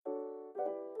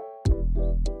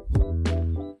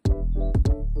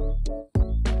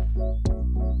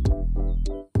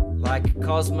like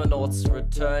cosmonauts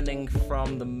returning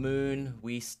from the moon,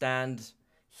 we stand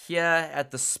here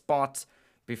at the spot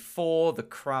before the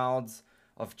crowds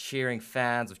of cheering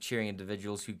fans, of cheering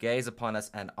individuals who gaze upon us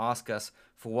and ask us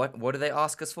for what do they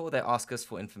ask us for? They ask us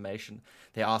for information.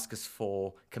 They ask us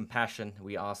for compassion.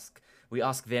 We ask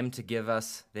them to give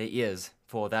us their ears,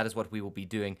 for that is what we will be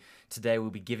doing. Today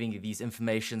we'll be giving you these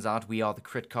informations out. We are the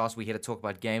Critcast. We're here to talk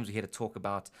about games. We're here to talk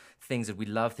about things that we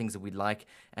love, things that we like,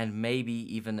 and maybe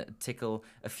even tickle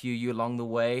a few you along the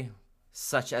way,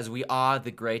 such as we are the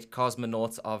great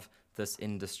cosmonauts of this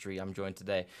industry. I'm joined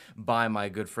today by my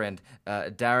good friend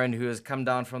Darren, who has come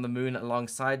down from the moon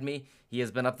alongside me. He has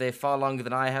been up there far longer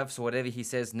than I have, so whatever he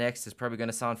says next is probably going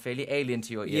to sound fairly alien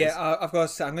to your ears. Yeah, I've got to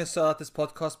say, I'm going to start out this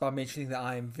podcast by mentioning that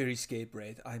I am very scared,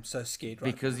 Brad. I'm so scared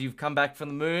right because now. you've come back from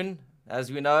the moon,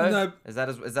 as we know. No. Is that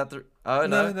the? Oh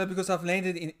no. No, because I've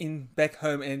landed in back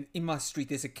home, and in my street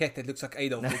there's a cat that looks like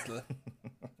Adolf Hitler.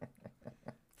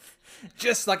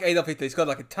 Just like Adolf Hitler. He's got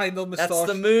like a tiny little moustache. That's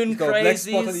the moon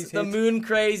crazies. The head. moon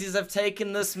crazies have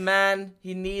taken this man.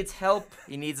 He needs help.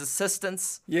 He needs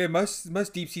assistance. Yeah, most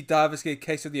deep sea divers get a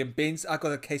case of the bends. I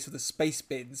got a case of the space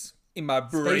bends in my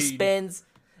brain. Space bends.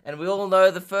 And we all know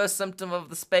the first symptom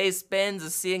of the space bends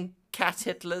is seeing cat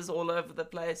Hitlers all over the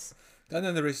place. Don't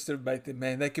underestimate them,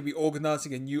 man. They could be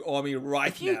organizing a new army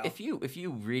now. If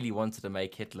you really wanted to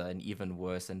make Hitler an even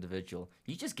worse individual,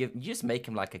 you just make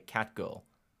him like a cat girl.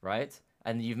 Right?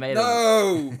 And you've made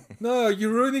No,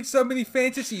 you're ruining so many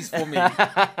fantasies for me.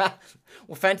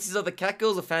 Well, fantasies of the cat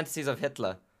girls or fantasies of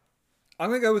Hitler?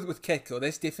 I'm going to go with cat girl.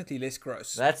 That's definitely less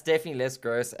gross. That's definitely less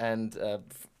gross and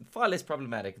far less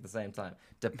problematic at the same time,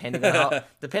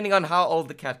 depending on how old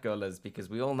the cat girl is, because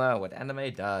we all know what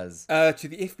anime does. To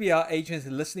the FBI agents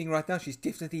listening right now, she's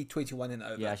definitely 21 and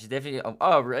over. Yeah, she's definitely...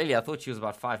 Oh, really? I thought she was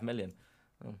about 5 million.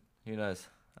 Oh, who knows?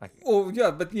 Oh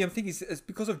yeah, but the thing is, it's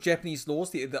because of Japanese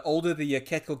laws. The older the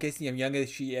cat girl gets, the younger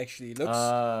she actually looks.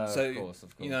 So of course,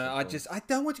 I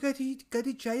don't want to go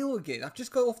to jail again. I've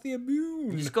just got off the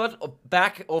moon. You just got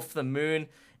back off the moon,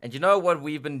 and you know what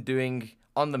we've been doing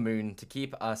on the moon to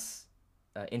keep us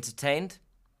entertained?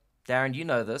 Darren, you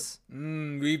know this.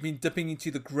 We've been dipping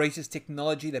into the greatest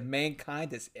technology that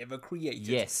mankind has ever created.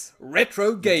 Yes,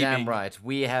 retro gaming. Damn right.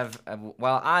 We have.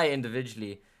 I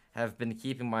individually have been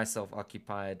keeping myself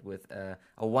occupied with a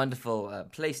wonderful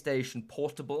PlayStation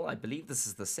Portable. I believe this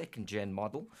is the 2nd gen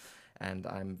model, and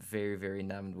I'm very, very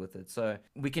enamored with it. So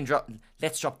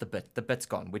let's drop the bit. The bit's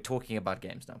gone. We're talking about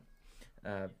games now.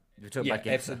 We're talking about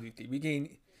games.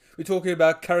 Absolutely. We're talking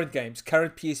about current games,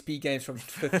 current PSP games from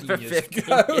 15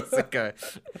 years ago.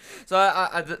 So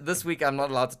I this week I'm not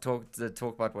allowed to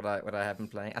talk about what I have been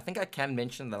playing. I think I can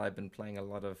mention that I've been playing a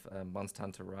lot of Monster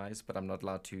Hunter Rise, but I'm not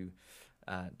allowed to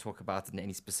talk about it in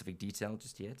any specific detail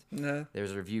just yet. No.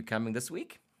 There's a review coming this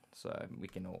week, so we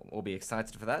can all be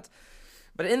excited for that.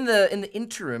 But in the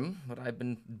interim, what I've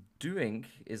been doing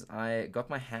is I got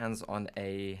my hands on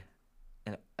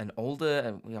an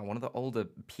older, one of the older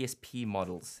PSP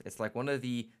models. It's like one of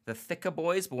the thicker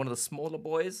boys, but one of the smaller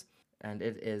boys, and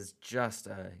it is just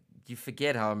you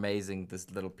forget how amazing this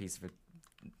little piece of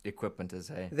equipment is.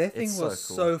 Hey, that thing was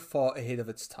so far ahead of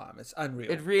its time. It's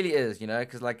unreal. It really is,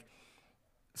 because like.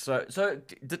 So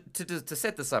to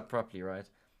set this up properly, right?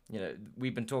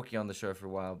 We've been talking on the show for a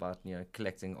while about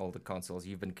collecting older consoles.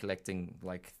 You've been collecting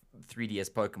like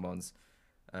 3DS Pokemons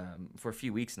for a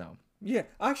few weeks now. Yeah,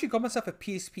 I actually got myself a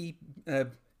PSP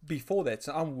before that,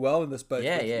 so I'm well in this boat.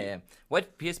 Yeah.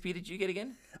 What PSP did you get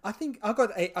again? I think I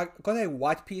got a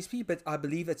white PSP, but I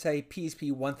believe it's a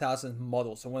PSP 1000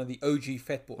 model, so one of the OG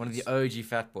Fat Boys. One of the OG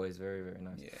Fat Boys, very, very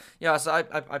nice. Yeah. So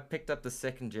I picked up the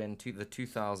 2nd gen to the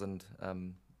 2000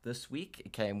 this week.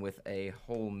 It came with a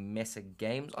whole mess of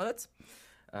games on it.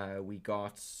 We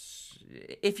got,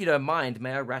 if you don't mind,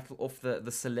 may I rattle off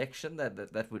the selection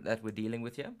that we're dealing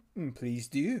with here? Please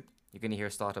do. You're gonna hear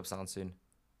a startup sound soon.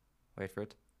 Wait for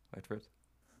it.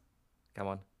 Come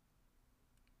on.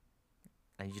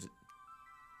 And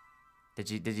did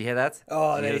you hear that?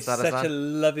 Oh, that is such a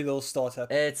lovely little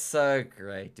startup. It's so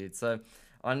great, dude. So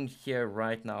on here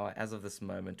right now, as of this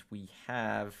moment, we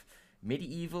have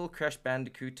Medieval, Crash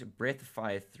Bandicoot, Breath of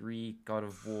Fire 3, God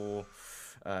of War,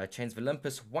 Chains of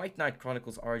Olympus, White Knight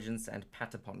Chronicles Origins, and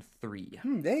Patapon 3.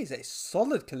 There is a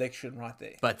solid collection right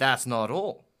there. But that's not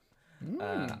all.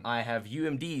 I have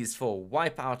UMDs for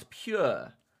Wipeout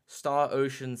Pure, Star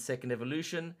Ocean Second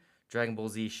Evolution, Dragon Ball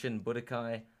Z Shin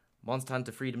Budokai, Monster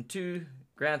Hunter Freedom 2,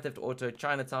 Grand Theft Auto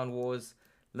Chinatown Wars,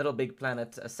 Little Big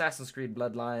Planet, Assassin's Creed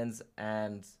Bloodlines,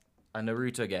 and a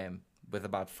Naruto game with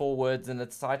about 4 words in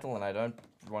its title, and I don't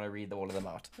want to read all of them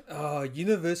out. Oh,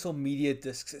 Universal Media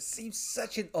Discs. It seems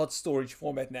such an odd storage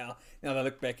format now. Now that I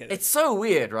look back at it. It's so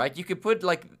weird, right? You could put,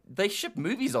 like, they ship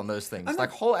movies on those things.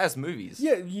 Like, whole-ass movies.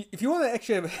 Yeah, if you want to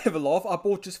actually have a laugh, I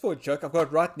bought, just for a joke, I've got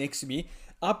it right next to me,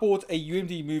 I bought a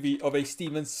UMD movie of a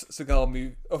Steven Seagal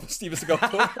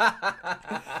film.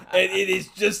 And it is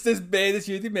just as bad as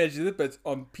you'd imagine it, but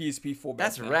on PSP format.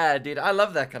 That's rad, dude. I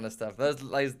love that kind of stuff. Those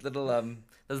little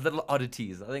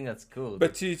oddities. I think that's cool.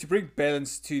 But to bring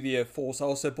balance to the Force, I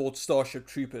also bought Starship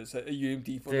Troopers, a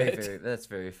UMD format. That's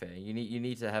very fair. You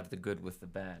need to have the good with the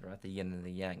bad, right? The yin and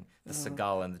the yang, the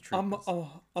Seagal and the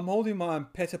troopers. I'm holding my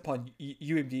Petapon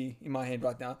UMD in my hand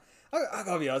right now. I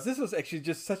gotta be honest, this was actually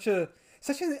just such an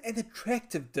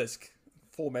attractive disc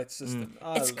format system.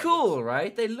 It's cool,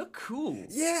 right? They look cool.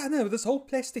 Yeah, I know, with this whole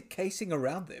plastic casing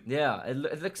around them. Yeah, it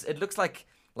looks like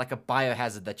a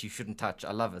biohazard that you shouldn't touch.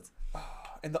 I love it.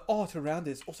 And the art around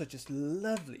it is also just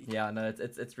lovely. Yeah, no,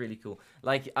 it's really cool.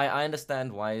 Like, I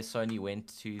understand why Sony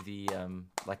went to the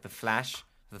the Flash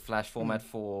format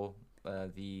for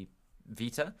the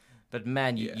Vita, but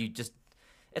man, you just,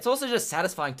 it's also just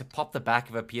satisfying to pop the back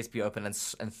of a PSP open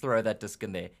and throw that disc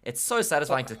in there. It's so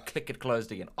satisfying to click it closed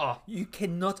again. Oh, you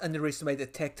cannot underestimate the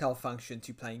tactile function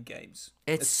to playing games.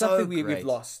 It's something so great. we've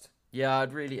lost. Yeah,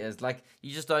 it really is. Like,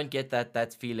 you just don't get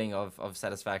that feeling of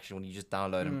satisfaction when you just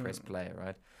download and press play,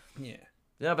 right? Yeah.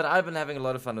 Yeah, but I've been having a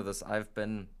lot of fun with this.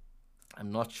 I'm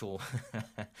not sure.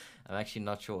 I'm actually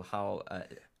not sure how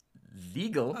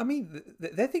legal. I mean,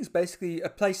 that thing's basically a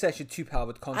PlayStation 2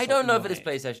 powered console. I don't know if it is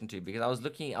PlayStation 2 because I was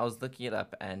looking it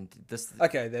up, and this.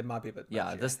 Okay, there might be a bit.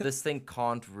 Yeah, this thing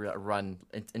can't run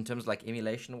in terms of like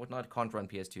emulation and whatnot. Can't run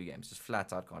PS2 games. Just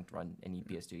flat out can't run any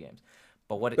PS2 games.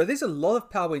 But there's a lot of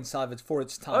power inside of it for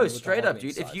its time. Oh, straight up,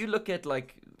 dude. If you look at,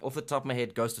 like, off the top of my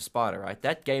head, Ghost of Sparta, right?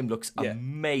 That game looks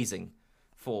amazing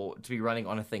to be running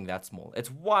on a thing that small.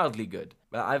 It's wildly good.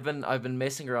 But I've been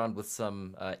messing around with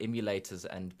some emulators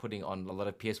and putting on a lot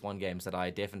of PS1 games that I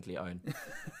definitely own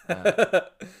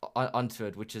onto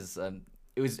it, which is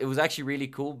it was actually really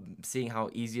cool seeing how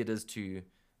easy it is to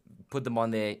put them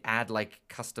on there, add like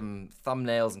custom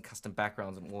thumbnails and custom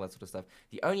backgrounds and all that sort of stuff.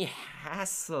 The only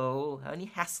hassle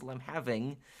I'm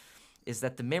having is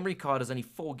that the memory card is only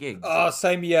 4 gigs. Oh,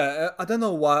 same here. I don't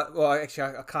know why. Well,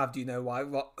 actually, I kind of do know why.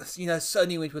 Well,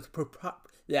 Sony went with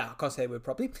I can't say the word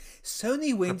properly.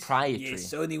 Sony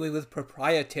went with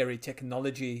proprietary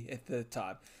technology at the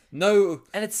time. No,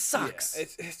 and it sucks. Yeah,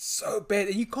 it's so bad,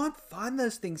 and you can't find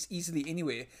those things easily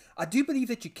anywhere. I do believe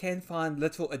that you can find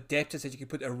little adapters that you can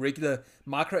put a regular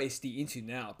micro SD into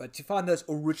now, but to find those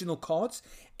original cards,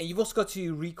 and you've also got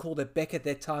to recall that back at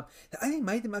that time, they only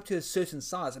made them up to a certain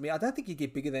size. I mean, I don't think you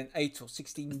get bigger than 8 or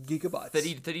 16 gigibytes.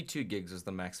 32 gigs is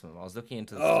the maximum. I was looking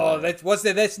into this. Oh, that's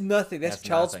nothing. That's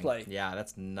child's play. Yeah,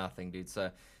 that's nothing, dude.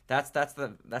 So that's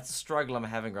the struggle I'm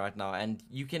having right now, and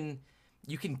you can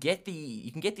get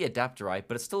the adapter, right,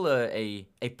 but it's still a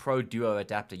Pro Duo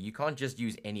adapter. You can't just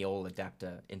use any old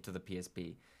adapter into the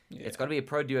PSP. Yeah. It's got to be a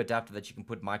Pro Duo adapter that you can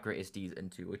put micro SDs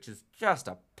into, which is just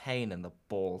a pain in the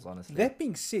balls, honestly. That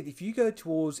being said, if you go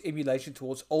towards emulation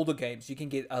towards older games, you can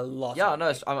get a lot. Yeah,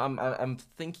 no, I'm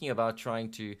thinking about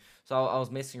trying to. So I was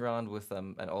messing around with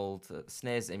an old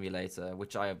SNES emulator,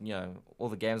 which all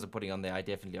the games I'm putting on there, I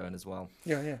definitely own as well.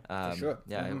 Yeah, for sure.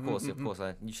 Yeah, of course.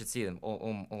 You should see them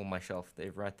all on my shelf.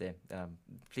 They're right there.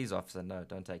 Please, officer, no,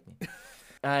 don't take me.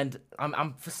 And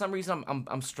I'm for some reason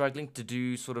I'm struggling to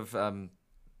do sort of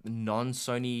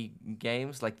non-Sony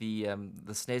games. Like the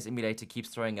SNES emulator keeps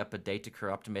throwing up a data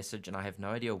corrupt message, and I have no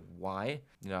idea why.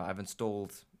 I've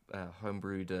installed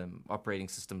homebrewed operating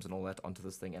systems and all that onto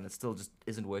this thing, and it still just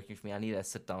isn't working for me. I need to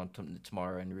sit down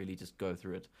tomorrow and really just go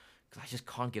through it, because I just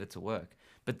can't get it to work.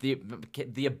 But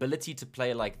the ability to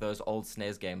play like those old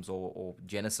SNES games or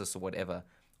Genesis or whatever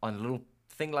on a little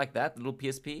thing like that, little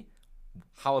PSP,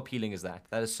 how appealing is that?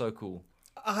 That is so cool.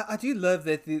 I do love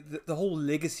that the whole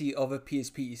legacy of a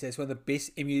PSP is that it's one of the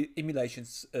best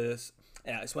emulations. It's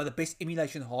one of the best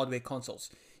emulation hardware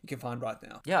consoles you can find right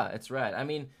now. Yeah, it's rad. I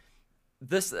mean,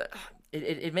 this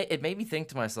it made me think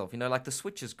to myself, like the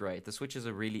Switch is great. The Switch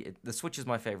is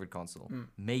my favorite console,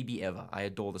 maybe ever. I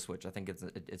adore the Switch. I think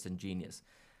it's ingenious.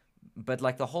 But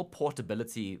like the whole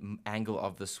portability angle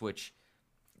of the Switch,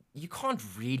 you can't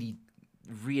really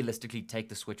realistically take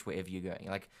the Switch wherever you're going.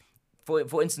 Like,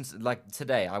 for instance, like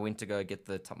today, I went to go get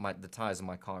the tires on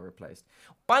my car replaced.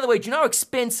 By the way, do you know how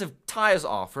expensive tires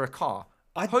are for a car?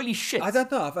 Holy shit! I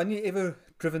don't know. I've only ever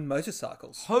driven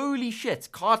motorcycles. Holy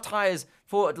shit! Car tires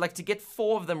to get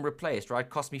 4 of them replaced, right?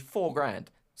 Cost me $4,000.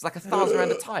 It's like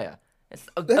 $1,000 a tire. It's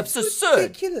absurd.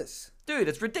 Ridiculous, dude.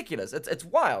 It's ridiculous. It's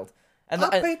wild. And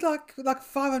I paid like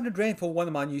 500 rand for one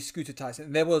of my new scooter tires,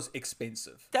 and that was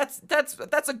expensive. that's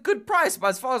a good price, but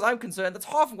as far as I'm concerned, that's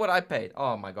half of what I paid.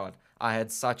 Oh my god, I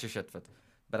had such a shit fit.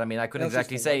 But I mean, I couldn't That was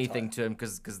just exactly for say one anything to him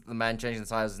because the man changing the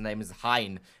tires, his name is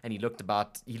Hein, and he looked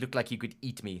like he could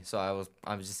eat me. So I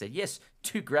was just said, yes,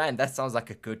 $2,000. That sounds like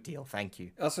a good deal. Thank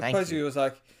you. I Thank suppose you. it was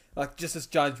like just this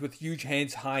giant with huge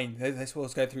hands, Hein. That's what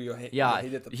was going through your head. Yeah, your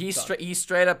head at the he time.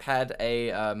 straight up had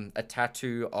a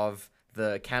tattoo of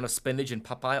the can of spinach in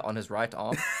Popeye on his right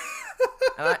arm.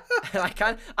 And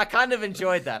I kind of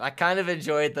enjoyed that. I kind of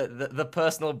enjoyed the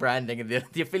personal branding and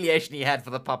the affiliation he had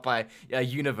for the Popeye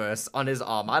universe on his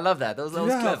arm. I love that. That was How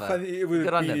clever. funny it would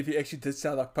Good on be him. if he actually did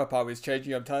sound like Popeye was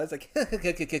changing your tires. Like, yeah,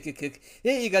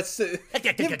 you've got some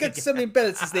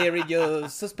imbalances there in your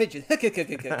suspension.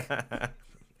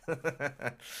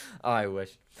 I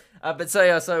wish. But so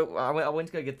yeah, so I went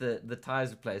to go get the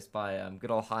tires replaced by good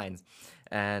old Heinz,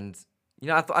 and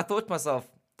I thought to myself,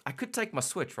 I could take my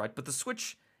Switch, right? But the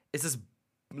Switch is this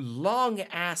long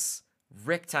ass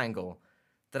rectangle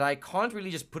that I can't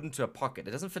really just put into a pocket.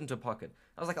 It doesn't fit into a pocket.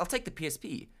 I was like, I'll take the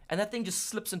PSP, and that thing just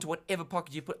slips into whatever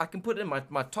pocket you put. I can put it in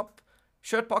my top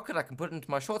shirt pocket. I can put it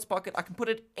into my shorts pocket. I can put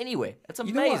it anywhere. It's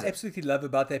amazing. You know what I absolutely love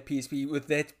about that PSP with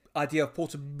that idea of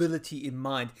portability in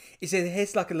mind is that it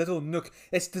has like a little nook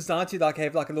that's designed to like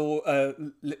have like a little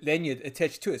lanyard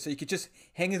attached to it, so you could just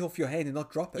hang it off your hand and not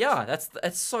drop it. Yeah,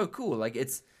 that's so cool. Like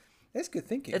That's good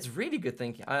thinking. it's really good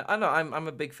thinking. I know I'm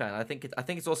a big fan. I think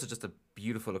it's also just a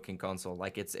beautiful looking console.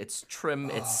 Like it's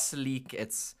trim, it's sleek,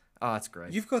 it's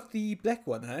great. You've got the black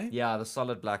one, hey? Yeah, the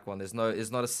solid black one. There's not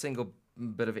a single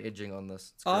bit of edging on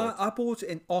this. It's great. I bought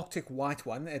an Arctic white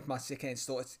one at my second-hand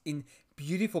store. It's in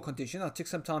beautiful condition. I took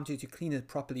some time to clean it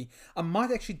properly. I might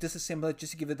actually disassemble it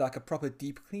just to give it like a proper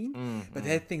deep clean. But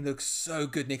that thing looks so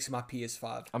good next to my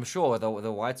PS5. I'm sure the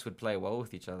whites would play well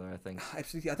with each other. I think.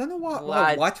 Absolutely. I don't know why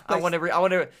white I plays... want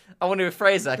to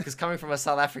rephrase that because coming from a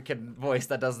South African voice,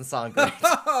 that doesn't sound great.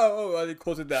 Oh, I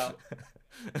caught it down.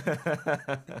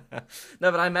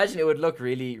 No, but I imagine it would look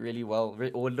really, really well,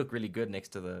 or would look really good next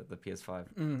to the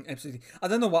PS5. Absolutely. I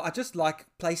don't know why. I just like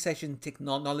PlayStation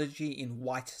technology in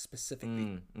white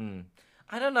specifically.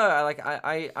 I don't know.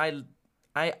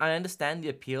 I understand the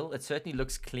appeal. It certainly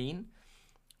looks clean,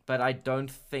 but I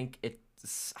don't think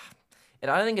I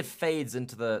don't think it fades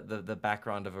into the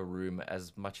background of a room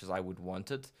as much as I would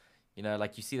want it.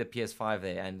 Like you see the PS5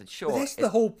 there, and sure, But that's the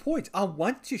whole point. I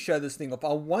want to show this thing off.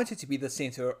 I want it to be the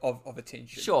center of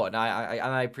attention. Sure, and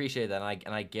I appreciate that,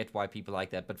 and I get why people like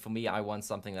that. But for me, I want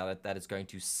something that is going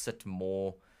to sit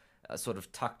more sort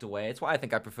of tucked away. It's why I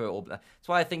think I prefer all. It's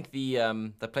why I think the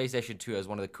PlayStation 2 is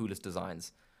one of the coolest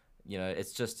designs.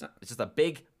 It's just a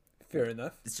big. Fair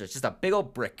enough. It's just a big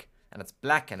old brick, and it's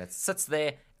black, and it sits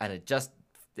there, and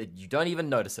you don't even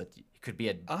notice it. It could be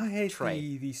a I had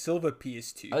tray. the silver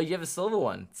PS2. Oh, you have a silver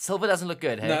one. Silver doesn't look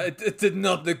good, hey? No, it did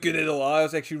not look good at all. I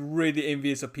was actually really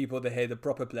envious of people that had the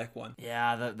proper black one.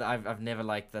 Yeah, I've never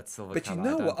liked that silver But color. you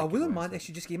know don't what? I think it wouldn't works. mind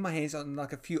actually just getting my hands on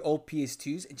like a few old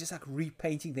PS2s and just like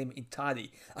repainting them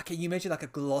entirely. Like, can you imagine like a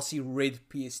glossy red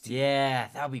PS2? Yeah,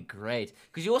 that would be great.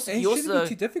 Because you And it shouldn't be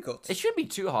too difficult. It shouldn't be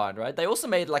too hard, right? They also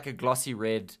made like a glossy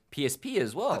red PSP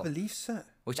as I well, believe so.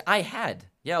 which I had.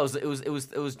 Yeah, it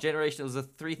was generation. It was a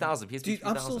 3000 PSP. Dude,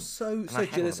 I'm 3000. still so I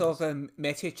had jealous one of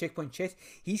Matt here, Checkpoint Chat.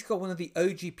 He's got one of the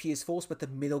OG PS4s, but the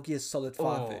Metal Gear Solid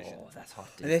 5 version. Oh, that's hot,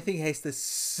 dude. And that thing has the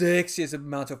sexiest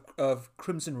amount of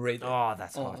crimson red. Oh,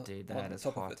 that's hot, dude. That is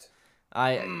top of hot.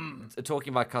 it.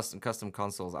 Talking about custom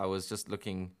consoles, I was just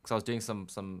looking because I was doing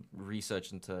some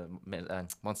research into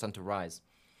Monster Hunter Rise,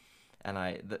 and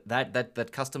that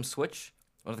custom Switch.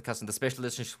 One of the special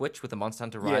edition Switch with the Monster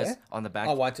Hunter Rise Yeah. on the back.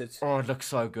 I want it. Oh, it looks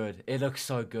so good. It looks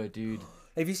so good, dude.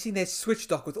 Have you seen that Switch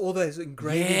dock with all those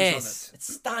engravings Yes, on it?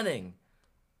 it's stunning.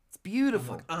 It's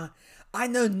beautiful. I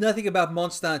know nothing about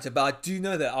Monster Hunter, but I do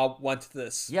know that I want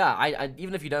this. Yeah, I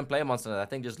even if you don't play Monster Hunter, that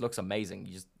thing just looks amazing.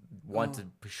 You just want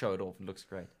to show it off. It looks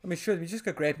great. I mean, sure, we just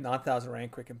go grab 9,000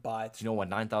 Rand quick and buy it. You know what?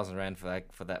 9,000 Rand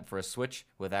for a Switch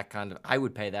with that kind of. I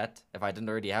would pay that if I didn't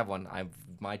already have one. I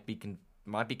might be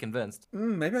convinced.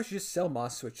 Maybe I should just sell my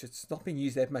Switch. It's not been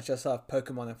used that much. I still have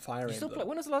Pokemon and Fire Emblem.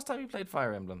 When was the last time you played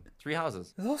Fire Emblem? Three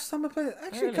Houses. The last time I played it,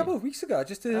 actually Really? a couple of weeks ago. I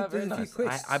just did, Very did a few nice.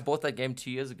 quests. I bought that game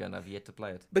 2 years ago and I've yet to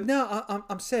play it. But now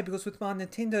I'm sad because with my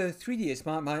Nintendo 3DS,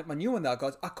 my new one that I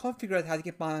got, I can't figure out how to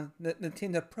get my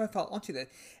Nintendo profile onto that.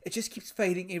 It just keeps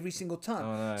fading every single time.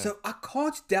 Oh, no. So I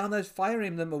can't download Fire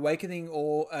Emblem Awakening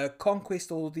or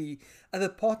Conquest or the other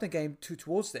partner game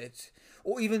towards that.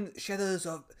 Or even Shadows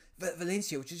of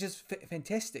Valencia, which is just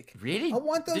fantastic. Really? I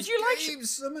want those Did you like games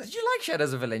so much. Did you like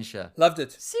Shadows of Valencia? Loved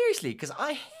it. Seriously, because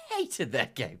I hated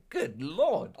that game. Good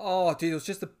lord. Oh, dude, it was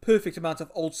just the perfect amount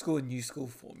of old school and new school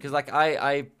for me. Because like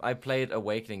I played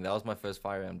Awakening. That was my first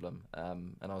Fire Emblem.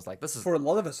 And I was like, this is For a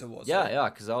lot of us, it was. yeah,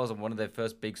 because that was one of their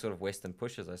first big sort of Western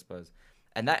pushes, I suppose.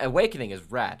 And that Awakening is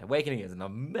rad. Awakening is an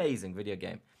amazing video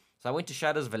game. So I went to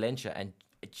Shadows of Valencia, and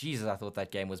Jesus, I thought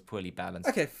that game was poorly balanced.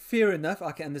 Okay, fair enough.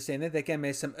 I can understand that. That game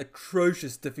has some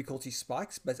atrocious difficulty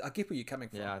spikes, but I get where you're coming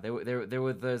from. Yeah, there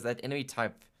were those that enemy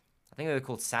type. I think they were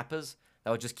called sappers that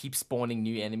would just keep spawning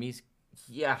new enemies.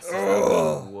 Yes, that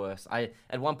was the worst.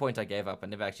 At one point I gave up. I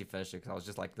never actually finished it because I was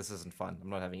just like, this isn't fun. I'm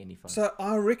not having any fun. So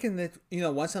I reckon that,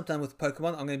 once I'm done with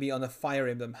Pokemon, I'm going to be on a Fire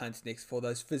Emblem hunt next for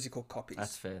those physical copies.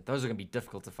 That's fair. Those are going to be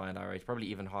difficult to find, RH. Probably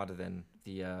even harder than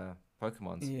the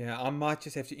Pokemons. Yeah, I might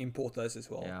just have to import those as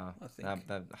well. Yeah, I think.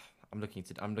 I'm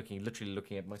literally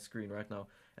looking at my screen right now,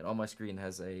 and on my screen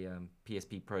has a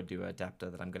PSP Pro Duo adapter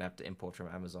that I'm gonna have to import from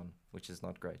Amazon, which is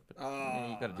not great. But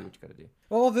you gotta do what you gotta do.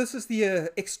 Well, this is the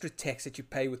extra tax that you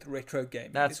pay with retro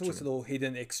gaming. That's It's always true. a little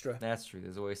hidden extra. That's true.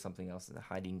 There's always something else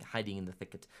hiding in the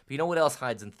thicket. But you know what else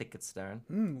hides in thickets, Darren?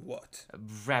 What?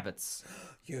 Rabbits.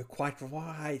 You're quite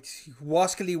right. You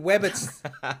wascally wabbits.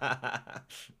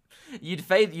 You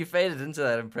faded into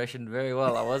that impression very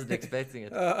well. I wasn't expecting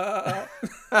it.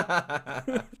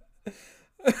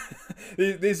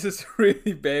 There's this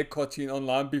really bad cartoon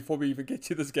online before we even get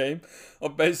to this game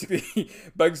of basically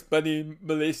Bugs Bunny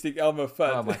molesting Elmer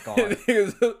Fudd. Oh my God.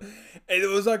 And it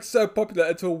was like so popular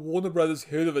until Warner Brothers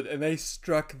heard of it and they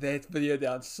struck that video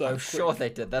down so I'm quick. sure they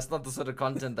did. That's not the sort of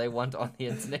content they want on the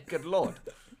internet. Good lord.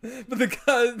 But the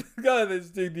guy that's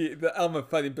doing the Elmer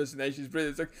Fudd impersonation is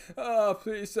brilliant. It's like, oh,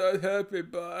 please don't hurt me,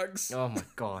 Bugs. Oh my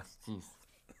god, jeez.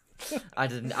 I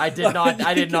did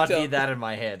not need that in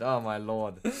my head. Oh my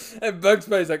lord. And Bugs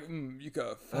Bunny's like, you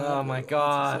go. Oh my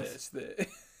god.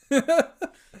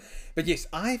 But yes,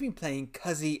 I've been playing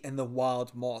Kaze and the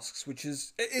Wild Masks, which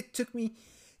is, it took me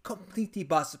completely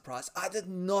by surprise. I did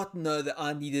not know that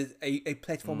I needed a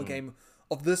platformer game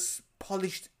of this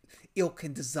polished ilk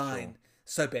and design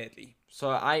so badly. So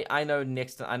I know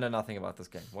nothing about this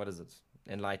game. What is it?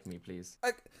 Enlighten me, please.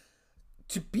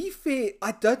 To be fair,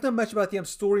 I don't know much about the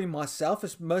story myself.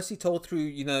 It's mostly told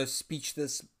through,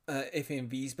 speechless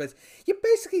FMVs. But you're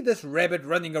basically this rabbit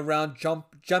running around,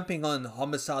 jumping on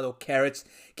homicidal carrots,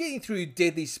 getting through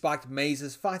deadly spiked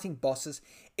mazes, fighting bosses.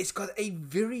 It's got a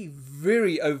very,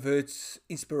 very overt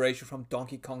inspiration from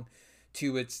Donkey Kong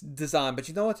to its design. But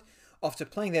you know what? After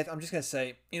playing that, I'm just going to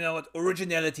say, you know what?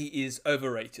 Originality is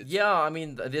overrated. Yeah, I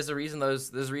mean, there's a reason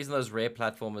those rare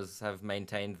platformers have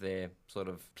maintained their sort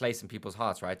of place in people's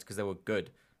hearts, right? Because they were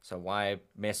good. So why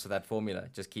mess with that formula?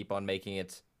 Just keep on making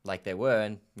it like they were,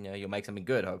 and you'll make something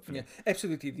good, hopefully. Yeah,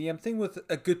 absolutely. The thing with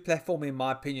a good platform, in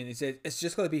my opinion, is that it's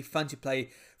just got to be fun to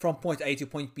play from point A to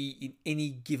point B in any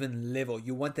given level.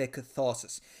 You want that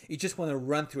catharsis. You just want to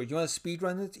run through it. You want to speed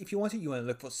run it if you want to. You want to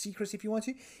look for secrets if you want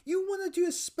to. You want to do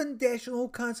a spin dash on all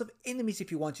kinds of enemies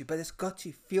if you want to. But it's got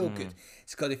to feel good.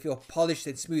 It's got to feel polished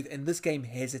and smooth. And this game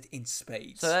has it in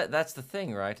spades. So that's the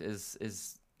thing, right?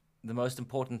 Is the most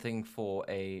important thing for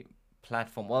a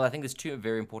platform. Well, I think there's two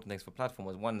very important things for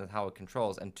platformers. One is how it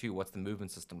controls, and two, what's the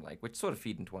movement system like, which sort of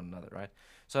feed into one another, right?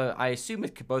 So I assume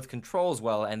it both controls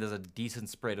well, and there's a decent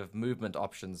spread of movement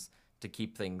options to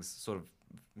keep things sort of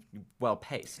well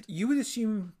paced. You would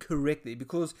assume correctly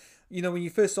because when you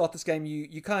first start this game,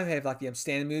 you kind of have like the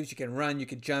standard moves. You can run, you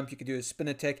can jump, you can do a spin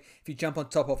attack. If you jump on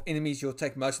top of enemies, you'll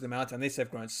take most of them out unless they've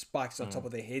grown spikes on top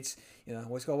of their heads.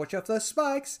 Always gotta watch out for those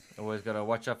spikes. Always gotta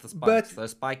watch out for spikes.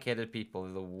 Those spike-headed people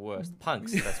are the worst.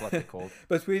 Punks, that's what they're called.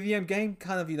 But where the game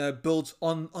kind of builds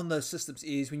on those systems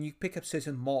is when you pick up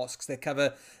certain masks that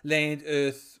cover land,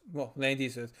 earth. Well, land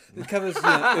is earth. It covers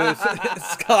earth,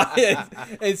 sky.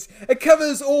 It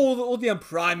covers all the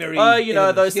primary.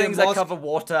 Oh, those things that cover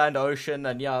water and ocean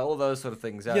and all those sort of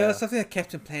things. Yeah, something that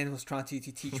Captain Plan was trying to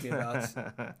teach me about.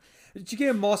 You get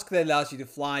a mask that allows you to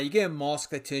fly. You get a mask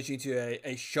that turns you into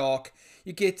a shark.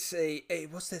 You get a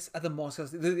what's this other mask?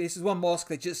 This is one mask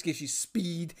that just gives you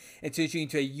speed and turns you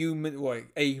into a human or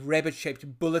a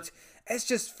rabbit-shaped bullet. It's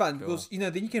just fun because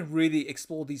then you can really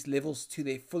explore these levels to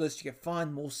their fullest. You can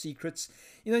find more secrets.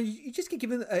 You just get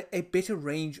given a better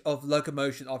range of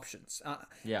locomotion options.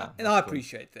 And I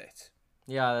appreciate that.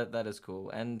 Yeah, that is cool.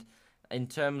 And in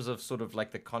terms of sort of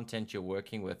like the content you're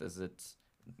working with, is it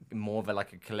more of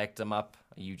like a collect 'em up?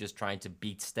 Are you just trying to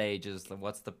beat stages?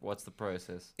 What's the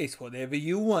process? It's whatever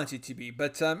you want it to be,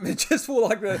 but just for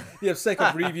like the sake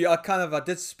of review, I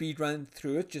did speed run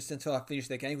through it just until I finished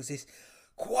the game because there's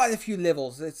quite a few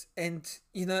levels. It's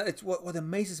what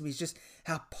amazes me is just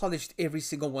how polished every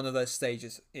single one of those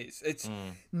stages is. It's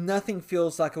nothing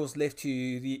feels like it was left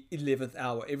to the 11th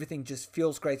hour. Everything just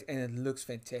feels great and it looks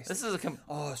fantastic. This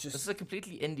is a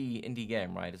completely indie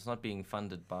game, right? It's not being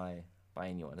funded by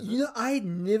anyone, is it? I had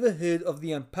never heard of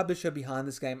the publisher behind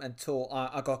this game until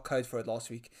I got code for it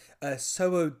last week.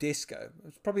 Soho Desco.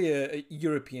 It's probably a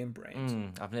European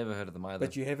brand. I've never heard of them either.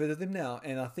 But you have heard of them now,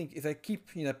 and I think if they keep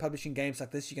publishing games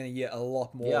like this, you're going to hear a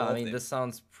lot more. Yeah, of I mean, them. this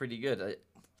sounds pretty good.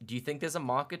 Do you think there's a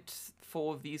market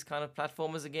for these kind of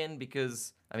platformers again?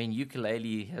 Because I mean,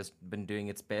 Yooka-Laylee has been doing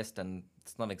its best, and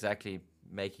it's not exactly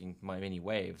making many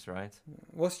waves, right?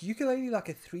 Was Yooka-Laylee like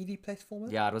a 3D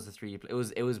platformer? Yeah, it was a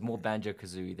 3D. It was more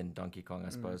Banjo-Kazooie than Donkey Kong, I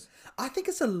suppose. I think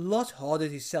it's a lot harder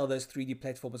to sell those 3D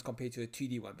platformers compared to a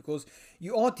 2D one, because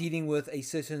you are dealing with a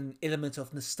certain element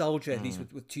of nostalgia, at least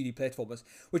with 2D platformers,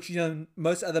 which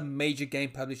most other major game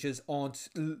publishers aren't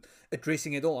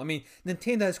addressing at all. I mean,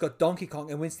 Nintendo's got Donkey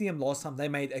Kong, and when's the last time they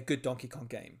made a good Donkey Kong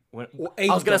game? I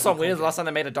was gonna say, when was the last time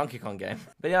they made a Donkey Kong game?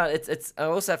 But yeah, it's. I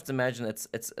also have to imagine it's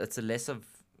a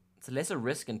lesser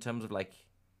risk in terms of like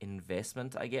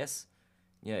investment, I guess.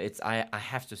 I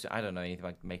have to say, I don't know anything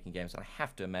about making games. I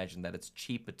have to imagine that it's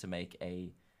cheaper to make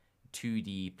a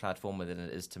 2D platformer than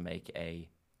it is to make a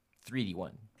 3D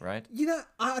one, right?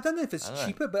 I don't know if it's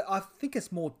cheaper, but I think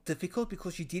it's more difficult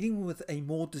because you're dealing with a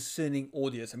more discerning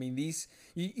audience. I mean,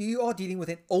 you are dealing with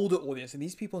an older audience, and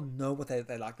these people know what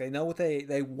they like. They know what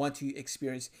they want to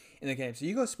experience in a game. So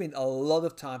you got to spend a lot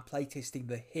of time playtesting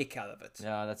the heck out of it.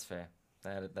 Yeah, that's fair.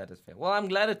 That is fair. Well, I'm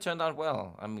glad it turned out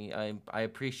well. I mean, I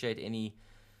appreciate any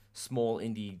small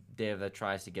indie dev that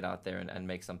tries to get out there and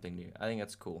make something new. I think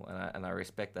that's cool, and I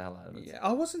respect the hell out of it. Yeah,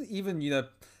 I wasn't even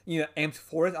amped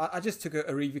for it. I just took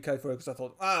a review code for it because I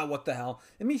thought, what the hell?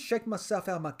 Let me shake myself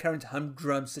out of my current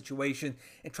humdrum situation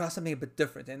and try something a bit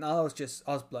different. And I was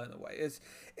blown away.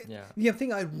 The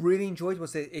thing I really enjoyed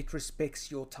was that it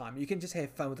respects your time. You can just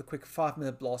have fun with a quick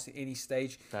 5-minute blast at any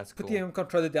stage. That's cool. Put the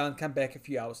controller down, come back a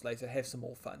few hours later, have some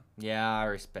more fun. Yeah, I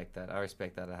respect that. I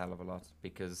respect that a hell of a lot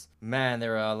because, man,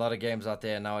 there are a lot of games out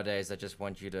there nowadays that just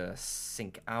want you to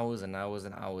sink hours and hours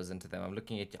and hours into them. I'm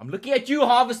looking at you,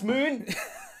 Harvest Moon.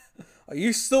 Are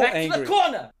you still angry? Back to the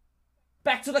corner!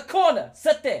 Back to the corner!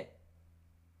 Sit there!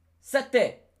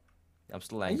 I'm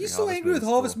still angry. Are you still angry with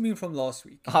Harvest Moon from last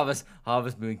week? Harvest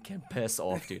Moon can piss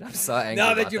off, dude. I'm so angry.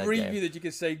 Now that you've reviewed it, you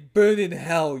can say, burn in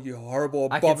hell, you horrible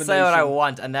abomination. I can say what I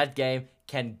want, and that game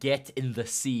can get in the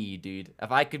sea, dude.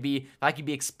 If I could be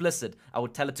explicit, I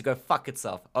would tell it to go fuck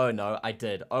itself. Oh no, I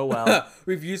did. Oh well.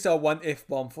 We've used our one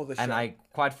F-bomb for the show. And I,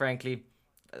 quite frankly,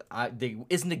 there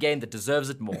isn't a game that deserves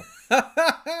it more.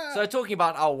 So talking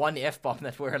about our one F-bomb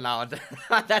that we're allowed,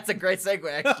 that's a great segue,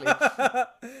 actually.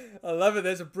 I love it.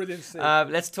 That's a brilliant segue.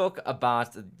 Let's talk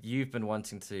about, you've been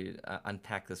wanting to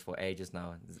unpack this for ages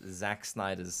now, Zack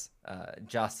Snyder's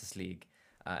Justice League.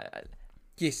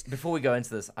 Yes. Before we go into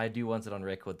this, I do want it on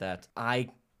record that I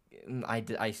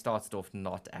started off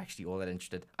not actually all that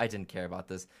interested. I didn't care about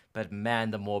this, but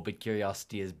man, the morbid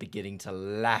curiosity is beginning to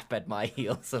lap at my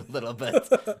heels a little bit.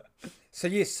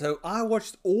 So I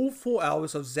watched all 4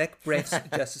 hours of Zack Braff's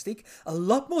Justice League. A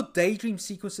lot more daydream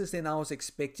sequences than I was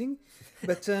expecting,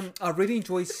 but I really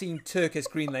enjoyed seeing Turk as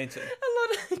Green Lantern.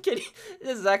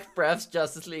 Zack Braff's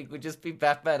Justice League would just be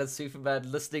Batman and Superman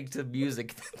listening to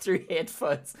music through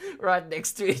headphones right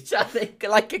next to each other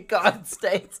like a garden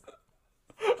state.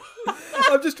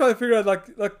 I'm just trying to figure out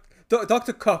like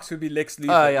Dr. Cox would be Lex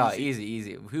Luthor. Oh yeah,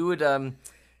 easy. Who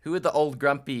would the old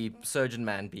grumpy surgeon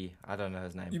man be? I don't know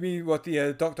his name. You mean what,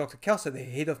 the Dr. Kelso, the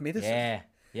head of medicine?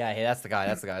 Yeah, that's the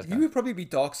guy. He would probably be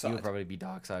Darkseid. He would probably be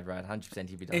Darkseid, right? 100%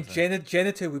 he'd be Darkseid. And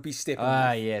janitor would be Steppenwolf.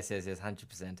 Ah, yes,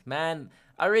 100%. Man,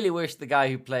 I really wish the guy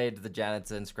who played the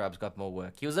janitor in Scrubs got more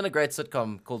work. He was in a great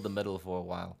sitcom called The Middle for a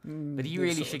while. But he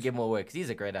really should get more work because he's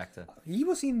a great actor. He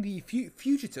was in The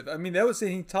Fugitive. I mean, that was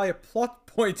an entire plot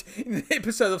point in the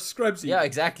episode of Scrubs. Yeah,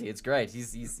 exactly. It's great.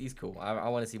 He's cool. I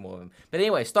want to see more of him. But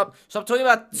anyway, stop talking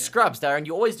about Scrubs, Darren.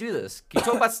 You always do this. Can you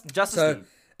talk about Justice League?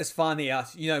 It's finally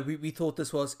out. We thought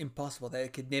this was impossible, that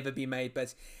it could never be made,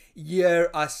 but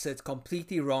here I sit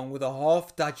completely wrong with a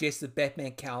half-digested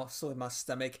Batman capsule in my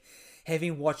stomach,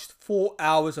 having watched 4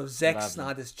 hours of Zack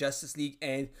Snyder's Justice League,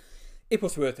 and it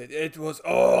was worth it. It was,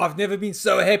 I've never been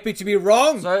so happy to be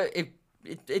wrong. So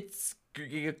it's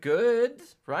good,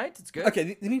 right? It's good.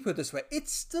 Okay, let me put it this way.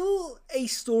 It's still a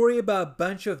story about a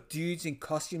bunch of dudes in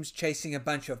costumes chasing a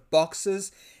bunch of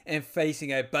boxers and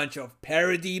facing a bunch of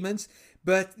parademons.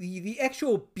 But the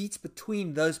actual beats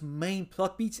between those main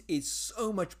plot beats is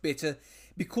so much better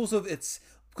because of its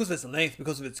because of its length,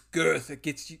 because of its girth, it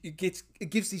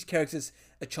gives these characters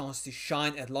a chance to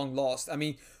shine at long last. I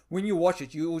mean, when you watch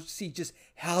it, you will see just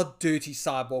how dirty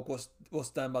Cyborg was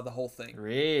done by the whole thing.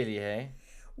 Really, hey?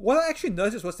 What I actually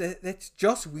noticed was that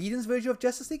Joss Whedon's version of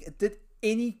Justice League, it did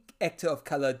any actor of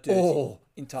color dirty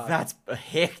entirely. That's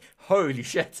holy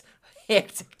shit.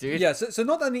 Hectic, dude. Yeah, so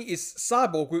not only is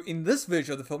Cyborg, who in this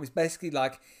version of the film is basically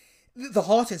like the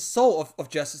heart and soul of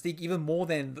Justice League, even more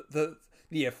than the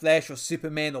Flash or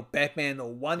Superman or Batman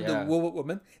or Wonder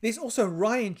Woman. There's also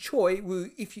Ryan Choi, who,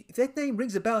 if that name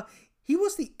rings a bell, he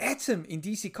was the Atom in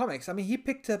DC Comics. I mean, he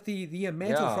picked up the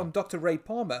mantle from Dr. Ray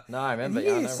Palmer. No, I remember. And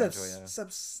he has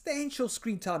substantial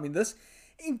screen time in this.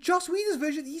 In Joss Whedon's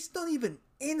version, he's not even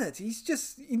in it. He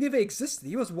never existed.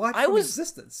 He was wiped from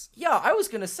existence. Yeah, I was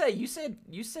gonna say you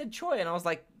said Choi, and I was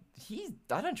like,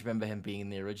 I don't remember him being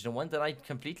in the original one. Did I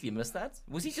completely miss that?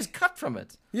 Was he just cut from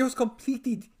it? He was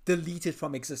completely deleted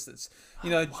from existence.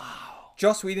 Wow.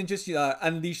 Joss Whedon just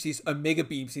unleashed these omega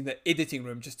beams in the editing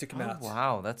room, just took him out.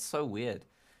 Wow, that's so weird.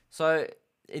 So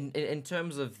in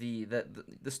terms of the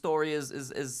story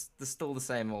is still the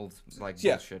same old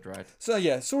bullshit, right?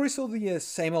 So story's still the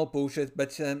same old bullshit,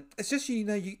 but it's just you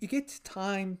get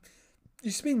time. You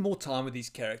spend more time with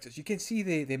these characters. You can see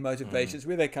their motivations,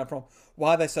 where they come from,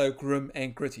 why they're so grim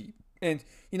and gritty. And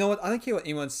you know what? I don't care what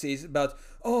anyone says about,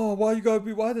 why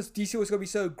does DC always gotta be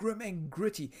so grim and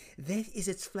gritty? That is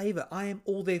its flavor. I am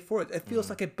all there for it. It feels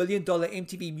like $1 billion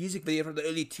MTV music video from the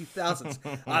early 2000s.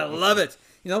 I love it.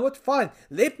 You know what? Fine.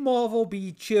 Let Marvel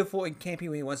be cheerful and campy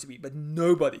when he wants to be, but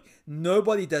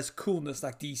nobody does coolness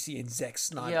like DC and Zack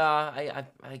Snyder. Yeah,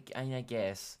 I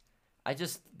guess. I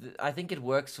think it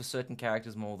works for certain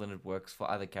characters more than it works for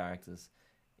other characters.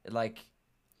 Like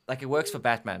it works for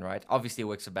Batman, right? Obviously, it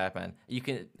works for Batman. You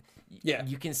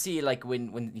can see like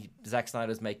when Zack Snyder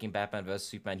was making Batman vs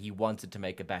Superman, he wanted to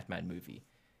make a Batman movie,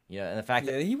 and the fact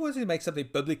that he wanted to make something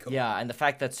biblical. Yeah, and the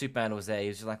fact that Superman was there, he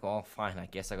was just like, well, fine, I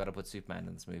guess I got to put Superman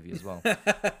in this movie as well.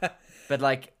 But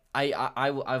like, I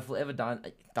will ever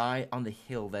die on the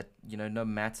hill that no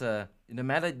matter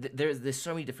there's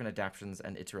so many different adaptations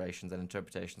and iterations and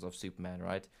interpretations of Superman,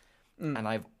 right? And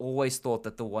I've always thought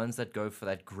that the ones that go for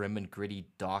that grim and gritty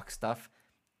dark stuff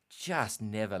just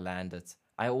never land it.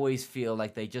 I always feel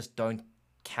like they just don't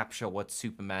capture what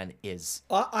Superman is.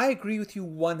 I agree with you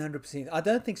 100%. I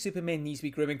don't think Superman needs to be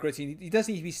grim and gritty. He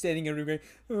doesn't need to be standing in a room going,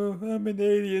 "Oh, I'm an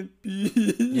alien."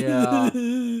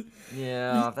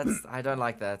 Yeah, I don't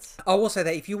like that. I will say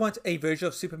that if you want a version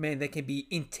of Superman that can be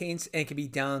intense and can be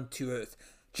down to earth,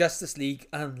 Justice League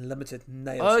Unlimited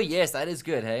nails. Oh yes, that is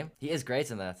good. Hey, he is great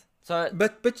in that. So,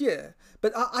 but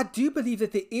I do believe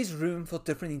that there is room for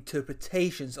different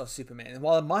interpretations of Superman. And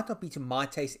while it might not be to my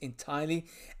taste entirely,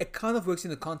 it kind of works in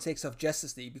the context of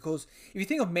Justice League. Because if you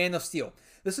think of Man of Steel,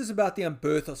 this is about the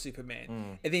unbirth of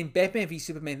Superman. And then Batman v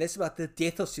Superman, that's about the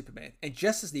death of Superman. And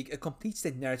Justice League, it completes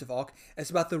that narrative arc. It's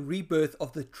about the rebirth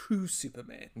of the true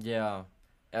Superman. Yeah.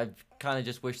 I kind of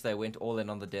just wish they went all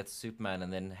in on the death of Superman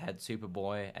and then had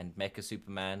Superboy and Mecha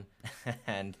Superman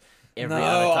and...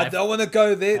 I don't want to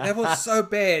go there. That was so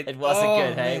bad. It wasn't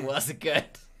good, hey? It wasn't good.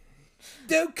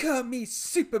 Don't call me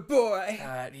Superboy.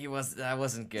 That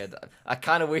wasn't good. I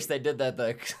kind of wish they did that,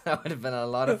 though, because that would have been a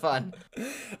lot of fun.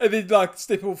 And then,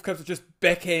 Steppenwolf comes and just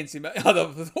backhands him out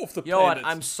of the planet. You know what?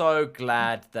 I'm so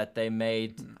glad that they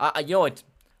made... you know what?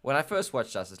 When I first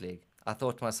watched Justice League, I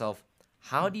thought to myself,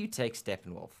 how do you take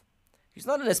Steppenwolf? He's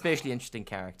not an especially interesting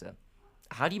character.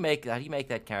 How do you make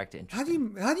that character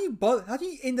interesting? How do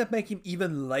you end up making him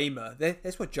even lamer?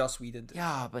 That's what Joss Whedon did.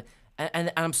 Yeah, but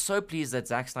and I'm so pleased that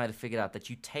Zack Snyder figured out that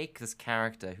you take this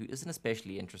character who isn't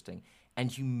especially interesting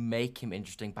and you make him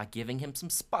interesting by giving him some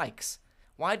spikes.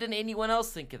 Why didn't anyone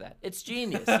else think of that? It's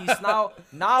genius. He's now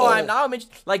I'm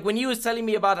like when he was telling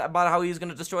me about how he was going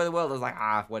to destroy the world, I was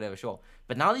like, whatever, sure.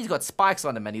 But now that he's got spikes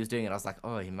on him and he was doing it, I was like,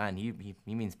 oh man, he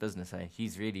means business, hey.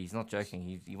 He's not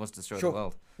joking. He wants to destroy the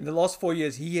world. In the last 4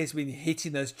 years, he has been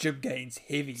hitting those gym gains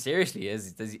heavy. Seriously,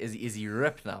 is he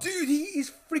ripped now? Dude, he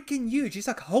is freaking huge. He's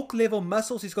like Hulk level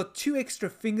muscles. He's got 2 extra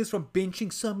fingers from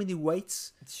benching so many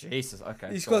weights. Jesus, okay.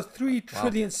 He's got 3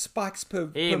 trillion spikes per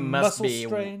muscle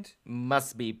strained.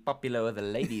 Must be popular with the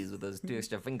ladies with those 2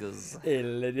 extra fingers.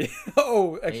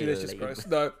 Oh, actually, that's just gross.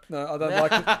 No, I don't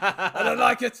like it. I don't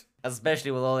like it. Especially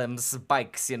with all them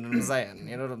spikes, you know what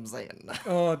I'm saying?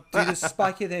 Oh, dude, the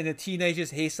spike in a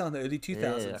teenager's hairstyle in the early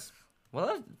 2000s. Yeah. Well,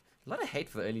 a lot of hate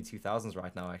for the early 2000s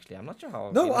right now, actually. I'm not sure how...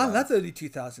 No, I love the early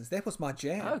 2000s. That was my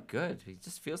jam. Oh, good. It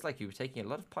just feels like you were taking a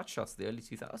lot of pot shots in the early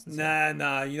 2000s.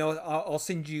 Nah. You know what? I'll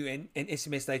send you an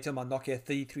SMS later on my Nokia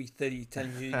 3330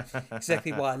 telling you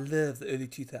exactly why I love the early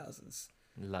 2000s.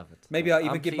 Love it. Maybe I'll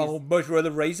even I'm get my pleased-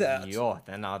 Motorola Razr out.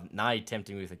 Then now you're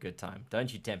tempting me with a good time.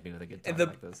 Don't you tempt me with a good time And the-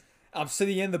 like this. I'm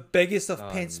sitting in the biggest of Oh,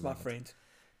 I pence, my love it. friend.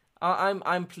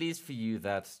 I'm pleased for you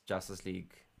that Justice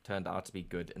League turned out to be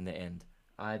good in the end.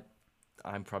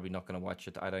 I'm probably not going to watch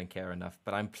it. I don't care enough.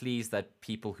 But I'm pleased that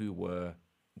people who were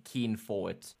keen for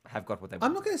it have got what they I'm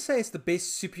wanted. not going to say it's the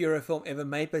best superhero film ever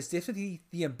made, but it's definitely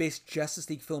the best Justice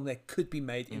League film that could be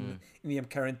made in the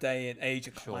current day and age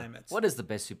and Sure. climate. What is the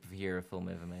best superhero film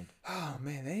ever made? Oh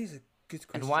man, that is a good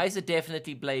question. And why is it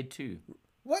definitely Blade 2?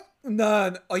 What?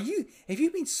 No, have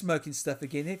you been smoking stuff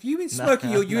again? Have you been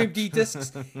smoking your UMD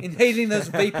discs, inhaling those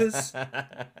vapors?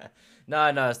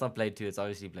 No, it's not Blade 2. It's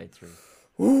obviously Blade 3.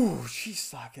 Ooh,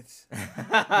 jeez, like it's.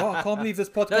 Wow, I can't believe this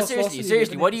podcast. No, seriously, lasted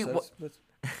seriously, 11 what do you- episodes, but-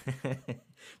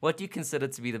 What do you consider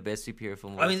to be the best superhero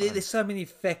film? Of I all mean, time? there's so many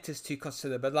factors to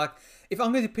consider, but like, if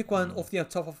I'm going to pick one off the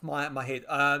top of my head,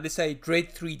 let's say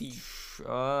Dread 3D.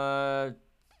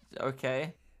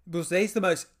 Okay. Because that's the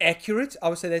most accurate. I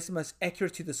would say that's the most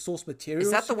accurate to the source material.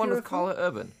 Is that the one with superhero film. Carla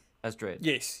Urban as Dredd?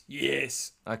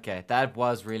 Yes. Okay, that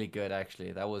was really good,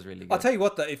 actually. That was really good. I'll tell you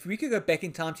what, though, if we could go back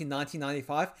in time to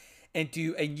 1995 and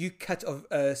do a new cut of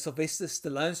Sylvester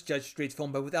Stallone's Judge Dredd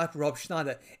film, but without Rob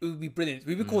Schneider, it would be brilliant.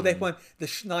 We would call that one the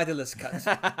Schneiderless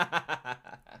cut.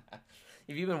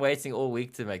 Have you been waiting all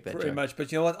week to make that Pretty joke? much.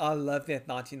 But you know what? I love that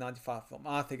 1995 film.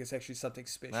 I think it's actually something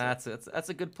special. That's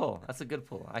a good pull. That's a good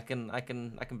pull. I can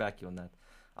back you on that.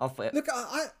 Look,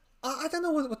 I don't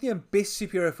know what the best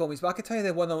superhero film is, but I can tell you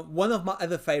that one of my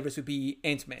other favorites would be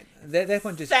Ant-Man. That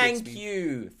one just gets Thank me.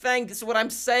 you. This is what I'm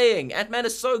saying. Ant-Man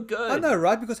is so good. I know,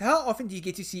 right? Because how often do you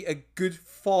get to see a good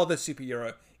father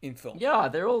superhero in film? Yeah,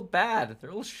 they're all bad.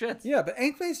 They're all shit. Yeah, but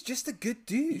Ant-Man's just a good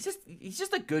dude. He's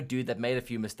just a good dude that made a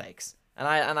few mistakes. And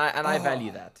I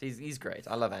value that. He's great.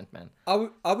 I love Ant-Man.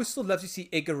 I would still love to see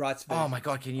Edgar Wright's version. Oh my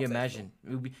god, can you imagine?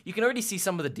 You can already see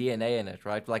some of the DNA in it,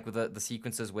 right? Like with the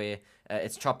sequences where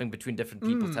it's chopping between different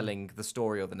people telling the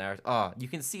story or the narrative. You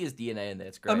can see his DNA in there.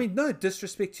 It's great. I mean, no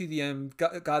disrespect to the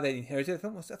guy that inherited the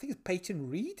film. I think it's Peyton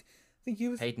Reed. I think he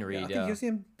was Peyton Reed, I think he was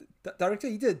the director.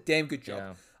 He did a damn good job.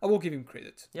 Yeah. I will give him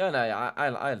credit. Yeah, no,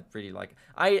 I really like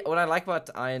it. What I like about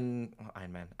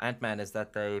Ant-Man is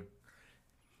that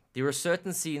there were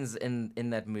certain scenes in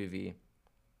that movie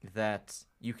that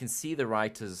you can see the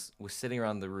writers were sitting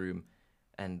around the room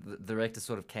and the director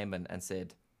sort of came in and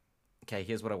said, okay,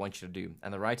 here's what I want you to do.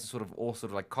 And the writers sort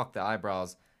of like cocked their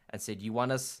eyebrows and said, you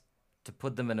want us to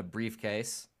put them in a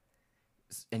briefcase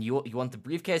and you want the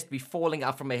briefcase to be falling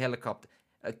out from a helicopter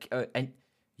and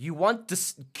you want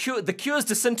the Cure's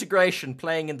Disintegration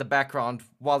playing in the background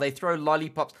while they throw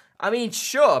lollipops. I mean,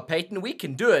 sure, Peyton, we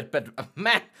can do it, but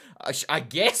man, I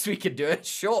guess we can do it,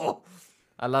 sure.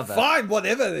 I love that. Fine,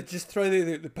 whatever. Just throw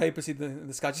the papers in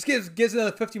the sky. Just gives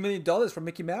another $50 million from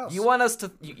Mickey Mouse. You want us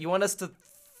to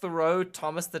throw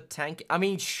Thomas the Tank? I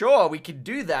mean, sure, we can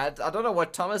do that. I don't know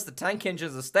what Thomas the Tank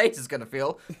Engine's estate is going to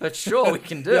feel, but sure, we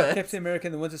can do it. Captain America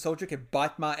and the Winter Soldier can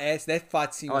bite my ass. That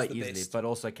fight scene was the easily. best. But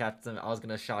also I was going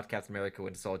to shout Captain America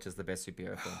Winter Soldier is the best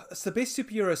superhero film. It's the best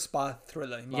superhero spy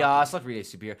thriller. In my Yeah, it's not really a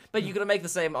superhero. But you're going to make the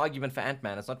same argument for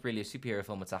Ant-Man. It's not really a superhero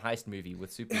film. It's a heist movie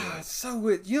with superheroes. It's so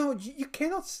weird. You know, you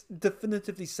cannot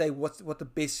definitively say what the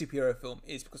best superhero film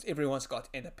is because everyone's got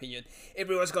an opinion.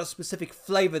 Everyone's got a specific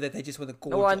flavor that they just want to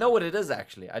call. No, I know what it is,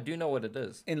 actually. I do know what it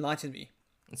is. Enlighten me.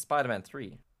 It's Spider-Man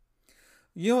 3.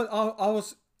 You know what? I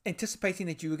was anticipating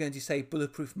that you were going to say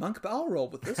Bulletproof Monk, but I'll roll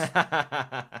with this.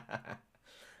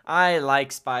 I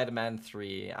like Spider-Man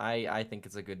 3. I think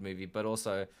it's a good movie, but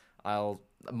also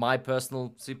my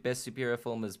personal best superhero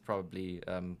film is probably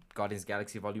Guardians of the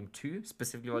Galaxy Volume 2,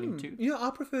 specifically Volume 2. You know,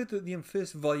 I prefer the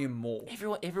first volume more.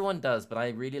 Everyone does, but I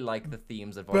really like the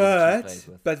themes that Volume 2 plays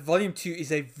with. But Volume 2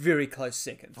 is a very close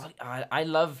second. I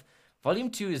love...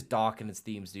 Volume 2 is dark in its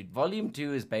themes, dude. Volume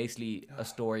 2 is basically a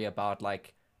story about,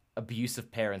 like,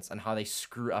 abusive parents and how they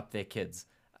screw up their kids.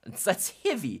 That's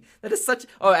heavy. That is such...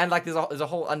 Oh, and, like, there's a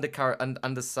whole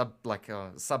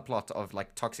subplot of,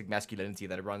 like, toxic masculinity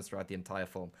that runs throughout the entire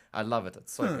film. I love it.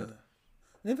 It's so good.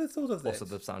 Never thought of that. Also,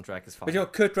 the soundtrack is fine. But you know,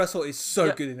 Kurt Russell is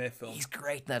so good in that film. He's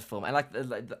great in that film. And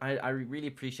I really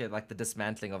appreciate like the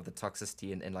dismantling of the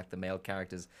toxicity in like the male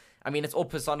characters. I mean, it's all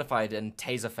personified in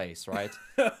Taserface, right?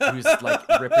 Who's like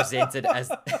represented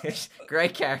as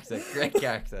great character.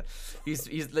 He's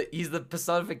the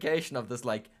personification of this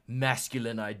like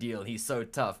masculine ideal. He's so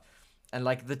tough, and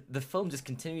like the film just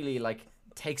continually like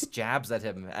takes jabs at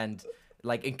him and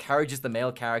like encourages the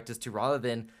male characters to, rather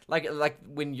than like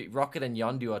when Rocket and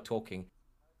Yondu are talking,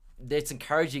 it's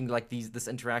encouraging like this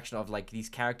interaction of like these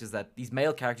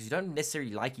male characters who don't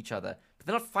necessarily like each other, but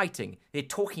they're not fighting, they're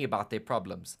talking about their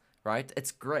problems, right?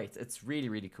 It's great. It's really,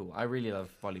 really cool. I really love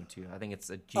Volume 2. I think it's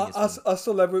a I, genius I, film. I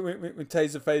still love it when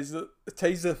Taserface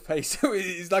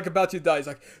is like about to die. He's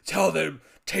like, tell them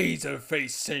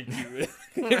Taserface sent you.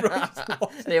 Everyone just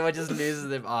laughs. And everyone just loses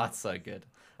them. Oh, it's so good.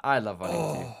 I love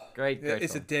Volume 2. Great, Yeah, great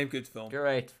it's a film. damn good film.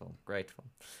 Great film. Great film.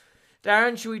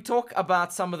 Darren, should we talk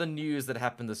about some of the news that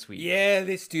happened this week? Yeah,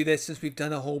 let's do that. Since we've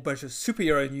done a whole bunch of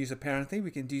superhero news, apparently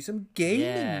we can do some gaming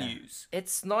Yeah. news.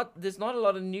 There's not a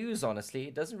lot of news, honestly.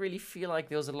 It doesn't really feel like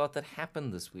there was a lot that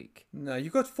happened this week. No,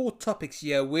 you've got 4 topics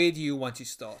here. Where do you want to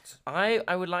start?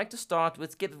 I would like to start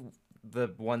with get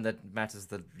the one that matters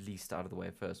the least out of the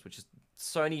way first, which is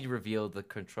Sony revealed the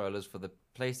controllers for the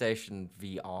PlayStation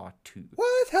VR 2.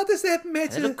 What? How does that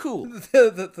matter? They look cool.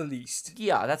 The least.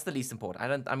 Yeah, that's the least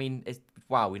important.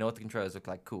 Wow, we know what the controllers look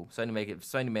like. Cool.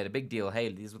 Sony made a big deal.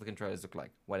 Hey, these are what the controllers look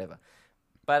like. Whatever.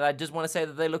 But I just want to say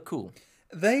that they look cool.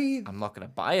 I'm not going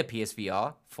to buy a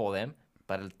PSVR for them,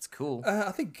 but it's cool.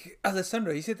 I think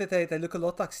Alessandro, he said that they look a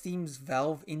lot like Steam's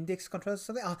Valve Index controllers or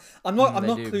something. I'm not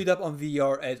do. clued up on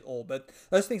VR at all, but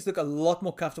those things look a lot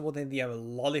more comfortable than the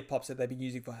lollipops that they've been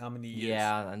using for how many years.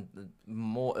 Yeah, and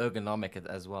more ergonomic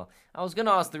as well. I was going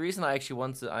to ask, the reason I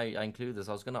actually I include this,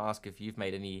 I was going to ask if you've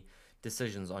made any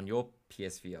decisions on your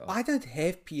PSVR. I don't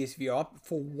have PSVR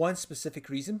for one specific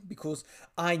reason, because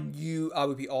I knew I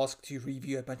would be asked to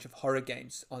review a bunch of horror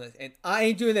games on it, and I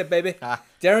ain't doing that, baby.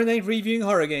 Darren ain't reviewing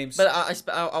horror games. But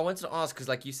I wanted to ask, because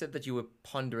like you said that you were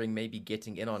pondering maybe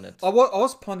getting in on it. I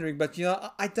was pondering, but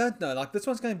I don't know. Like, this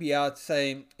one's going to be out,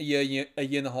 say, a year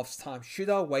and a half's time. Should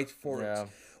I wait for it,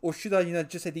 or should I,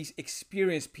 just at least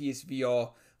experience PSVR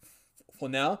for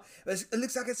now? It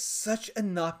looks like it's such a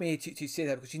nightmare to set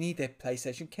up, because you need that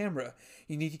PlayStation camera,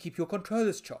 you need to keep your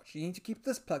controllers charged, you need to keep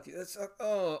this plugged in. It's like,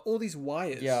 all these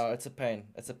wires. Yeah, it's a pain.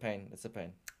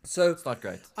 So It's not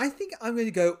great. I think I'm going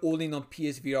to go all in on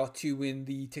PSVR 2 when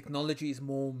the technology is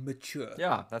more mature.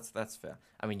 Yeah, that's fair.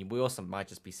 I mean, we also might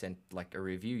just be sent like a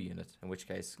review unit, in which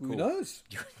case, cool. Who knows?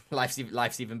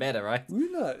 life's even better, right? Who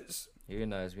knows? Who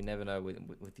knows? We never know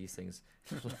with these things.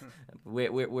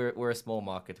 we're a small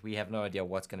market. We have no idea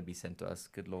what's going to be sent to us.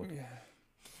 Good lord.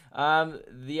 Yeah.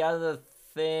 The other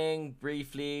thing,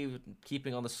 briefly,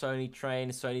 keeping on the Sony train,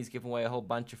 Sony's giving away a whole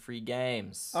bunch of free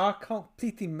games. I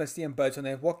completely missed the boat on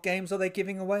that. What games are they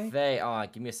giving away? They are.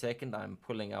 Give me a second. I'm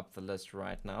pulling up the list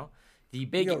right now. The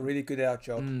big, You got really good at our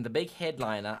job. the big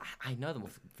headliner. I know them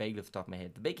vaguely off the top of my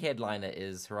head. The big headliner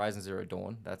is Horizon Zero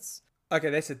Dawn. That's Okay,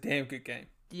 that's a damn good game.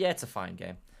 it's a fine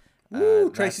game. Woo,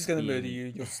 Tracy's going to murder you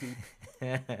in your sleep.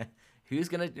 Who's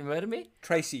gonna murder me?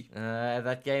 Tracy.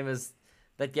 That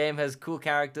game has cool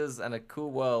characters and a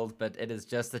cool world, but it is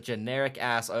just a generic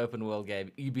ass open world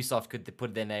game. Ubisoft could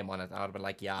put their name on it. I would have been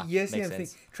like, yeah, Yes, makes the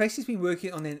sense. thing. Tracy's been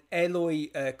working on an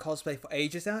Aloy cosplay for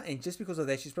ages now, and just because of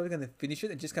that, she's probably going to finish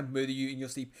it and just come murder you in your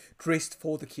sleep, dressed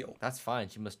for the kill. That's fine.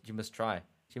 She must try.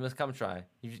 She must come try.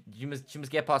 She must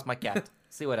get past my cat.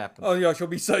 See what happens. Oh yeah, she'll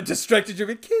be so distracted. She'll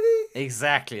be Kitty.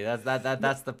 Exactly.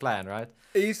 That's the plan, right?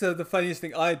 It is the funniest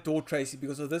thing. I adore Tracy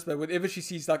because of this, but whenever she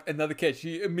sees like another cat,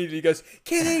 she immediately goes,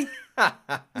 Kitty.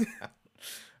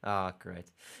 Ah,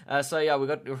 great. So yeah, we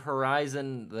got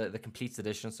Horizon, the complete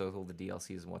edition, so with all the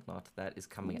DLCs and whatnot. That is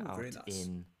coming out very nice.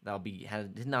 that'll be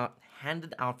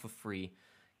handed out for free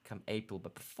come April.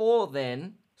 But before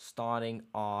then, starting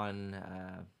on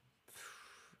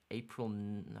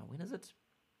when is it?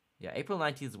 Yeah, April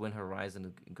 19th is when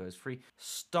Horizon goes free.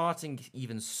 Starting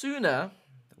even sooner,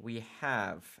 we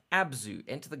have Abzu,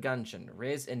 Enter the Gungeon,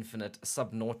 Res Infinite,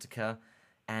 Subnautica,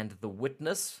 and The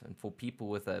Witness. And for people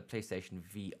with a PlayStation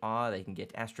VR, they can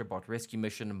get Astrobot Rescue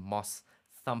Mission, Moss,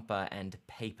 Thumper, and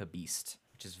Paper Beast,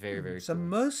 which is very, very So cool.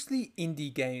 mostly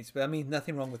indie games, but I mean,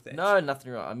 nothing wrong with that. No,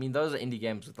 nothing wrong. I mean, those are indie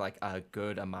games with like a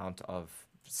good amount of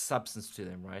substance to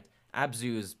them, right?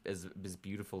 Abzu is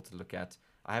beautiful to look at.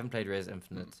 I haven't played Res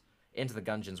Infinite. Enter the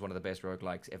Gungeon is one of the best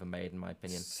roguelikes ever made, in my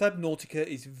opinion. Subnautica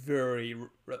is very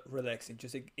relaxing,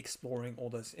 just exploring all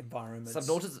those environments.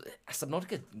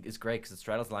 Subnautica is great because it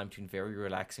straddles the line between very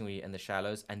relaxingly in the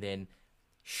shallows and then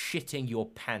shitting your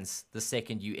pants the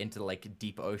second you enter like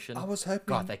deep ocean. I was hoping.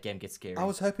 God, that game gets scary. I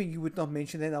was hoping you would not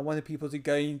mention that. I wanted people to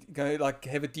go like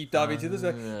have a deep dive into this.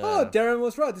 Like, oh, Darren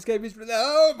was right. This game is.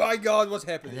 Oh my God, what's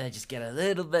happening? And then just get a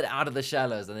little bit out of the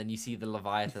shallows, and then you see the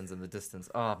leviathans in the distance.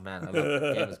 Oh man, I love it.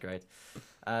 The game is great.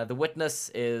 The Witness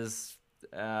is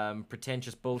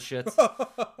pretentious bullshit.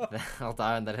 I'll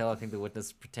die on that hill. I think The Witness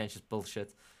is pretentious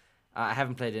bullshit. I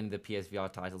haven't played any of the PSVR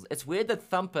titles. It's weird that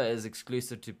Thumper is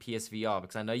exclusive to PSVR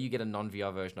because I know you get a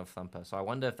non-VR version of Thumper. So I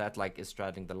wonder if that like is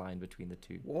straddling the line between the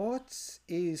two. What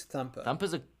is Thumper?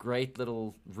 Thumper's a great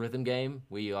little rhythm game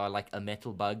where you are like a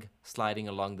metal bug sliding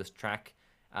along this track,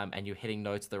 and you're hitting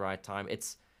notes at the right time.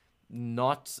 It's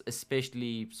not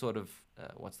especially sort of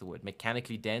what's the word,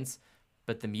 mechanically dense,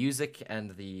 but the music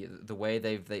and the way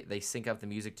they sync up the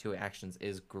music to actions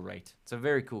is great. It's a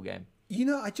very cool game. You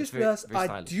know, I just realized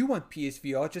I do want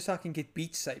PSVR just so I can get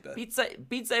Beat Saber.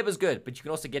 Beat Saber's good, but you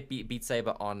can also get Beat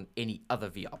Saber on any other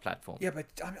VR platform. Yeah, but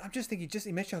I'm just thinking, just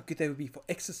imagine how good they would be for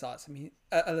exercise. I mean,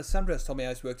 Alessandro's told me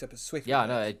how it's worked up a sweat. Yeah,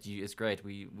 no, it's great.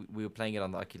 We were playing it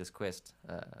on the Oculus Quest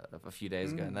a few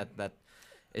days ago, and that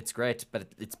it's great, but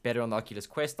it's better on the Oculus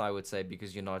Quest, I would say,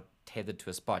 because you're not tethered to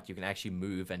a spot. You can actually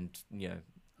move and,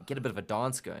 get a bit of a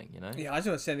dance going, Yeah, I just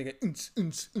want to stand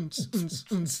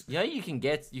there. Yeah, you can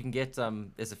get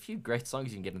there's a few great songs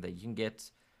you can get in there. You can get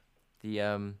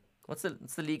the what's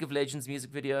the League of Legends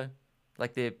music video,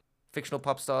 like the fictional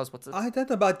pop stars. What's it? I don't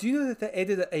know, but do you know that they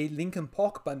added a Linkin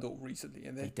Park bundle recently?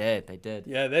 And they did.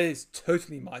 Yeah, that is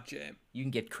totally my jam. You can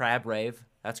get Crab Rave.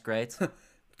 That's great.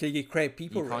 Can you get Crab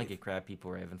People? You can't get Crab People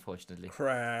Rave, unfortunately.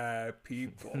 Crab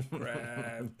People.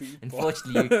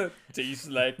 Unfortunately, tastes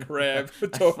like crab.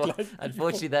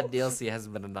 Unfortunately, that DLC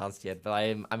hasn't been announced yet, but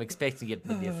I'm expecting it in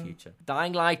the near future.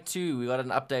 Dying Light 2, we got an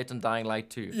update on Dying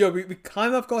Light 2. Yeah, we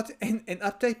kind of got an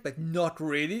update, but not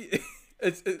really.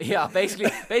 Yeah,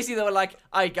 basically they were like,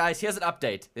 "Alright, guys, here's an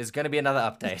update. There's going to be another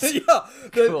update." Yeah,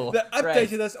 cool. They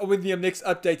updated us when the next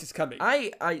update is coming.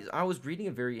 I was reading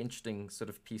a very interesting sort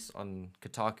of piece on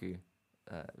Kotaku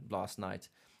last night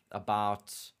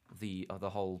about the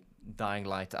whole Dying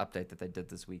Light update that they did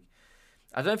this week.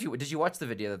 I don't know if did you watch the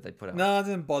video that they put out? No, I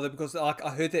didn't bother because I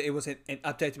heard that it was an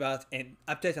update about an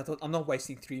update. I thought, I'm not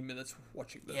wasting 3 minutes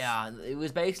watching this. Yeah, it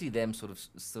was basically them sort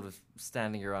of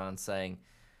standing around saying,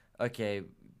 okay,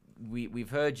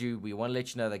 we've heard you. We want to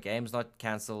let you know the game's not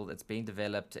cancelled. It's being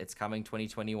developed. It's coming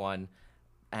 2021,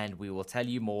 and we will tell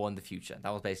you more in the future. That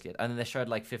was basically it. And then they showed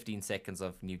like 15 seconds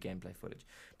of new gameplay footage.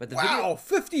 But the video,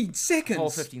 15 seconds!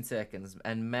 Whole 15 seconds.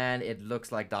 And man, it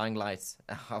looks like Dying Light.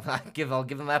 I'll give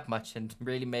them that much, and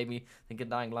really made me think of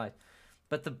Dying Light.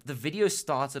 But the video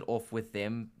started off with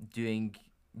them doing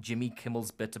Jimmy Kimmel's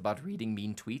bit about reading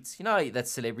mean tweets. You know that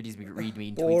celebrities read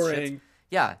mean tweets. Shit.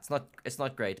 Yeah, it's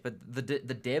not great, but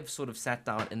the dev sort of sat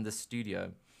down in the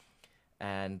studio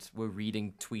and were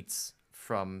reading tweets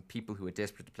from people who were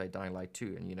desperate to play Dying Light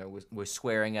 2, and were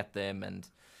swearing at them and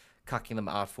cucking them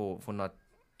out for not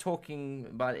talking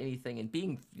about anything and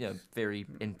being very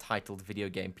entitled video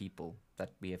game people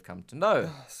that we have come to know.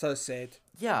 Oh, so sad.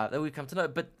 Yeah, that we've come to know,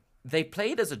 but they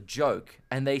play it as a joke,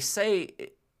 and they say.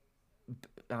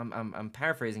 I'm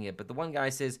paraphrasing it, but the one guy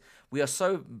says, "We are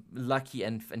so lucky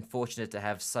and fortunate to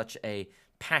have such a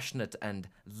passionate and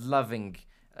loving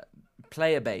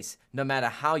player base, no matter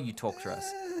how you talk to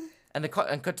us." And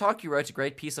Kotaku wrote a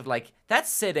great piece of like, that's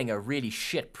setting a really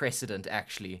shit precedent,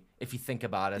 actually, if you think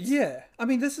about it. Yeah, I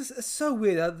mean, this is so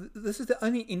weird. This is the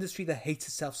only industry that hates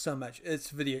itself so much. It's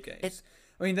video games.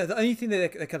 I mean, the only thing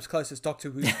that comes close is Doctor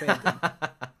Who fandom.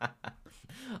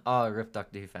 Oh, rip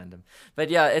Doctor Who fandom. But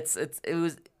yeah, it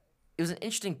was an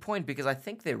interesting point because I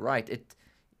think they're right.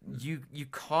 You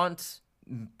can't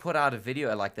put out a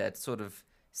video like that, sort of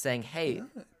saying, "Hey,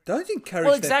 no, don't encourage."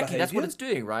 Well, exactly. That that's what it's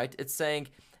doing, right? It's saying,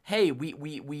 "Hey,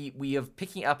 we are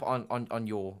picking up on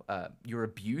your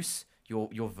abuse,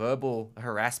 your verbal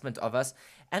harassment of us,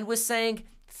 and we're saying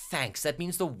thanks. That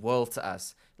means the world to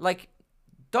us." Like,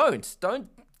 don't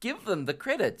give them the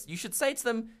credit. You should say to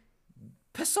them,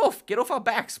 piss off, get off our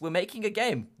backs. We're making a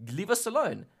game. Leave us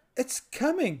alone. It's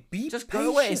coming. Just go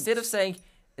away. Instead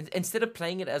of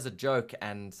playing it as a joke.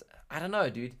 And I don't know,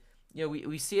 dude.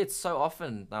 We see it so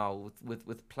often now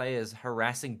with players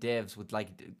harassing devs with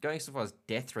like going so far as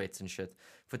death threats and shit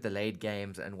for delayed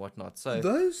games and whatnot. So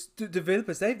those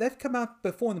developers, they've come out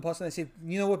before in the past and they said,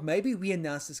 you know what, maybe we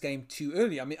announced this game too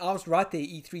early. I mean, I was right there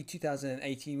E3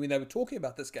 2018 when they were talking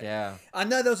about this game. Yeah. I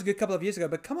know that was a good couple of years ago,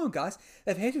 but come on, guys,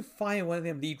 they've had to fire one of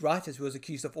them lead writers who was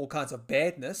accused of all kinds of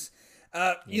badness.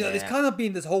 There's kind of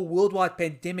been this whole worldwide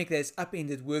pandemic that's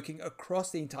upended working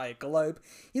across the entire globe.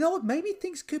 You know what? Maybe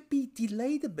things could be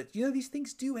delayed a bit. These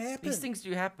things do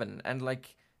happen. And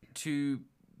like to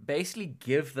basically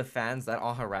give the fans that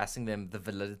are harassing them the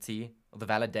validity or the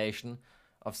validation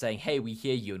of saying, hey, we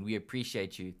hear you and we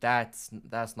appreciate you. That's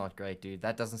not great, dude.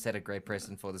 That doesn't set a great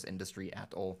precedent for this industry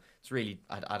at all. It's really,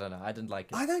 I don't know. I didn't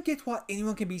like it. I don't get why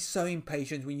anyone can be so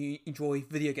impatient when you enjoy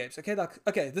video games.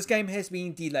 Okay, this game has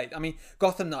been delayed. I mean,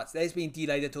 Gotham Knights, that has been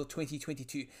delayed until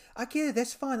 2022. I get it,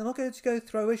 that's fine. I'm not going to go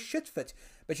throw a shit fit.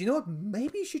 But you know what?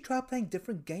 Maybe you should try playing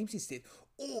different games instead.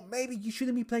 Or maybe you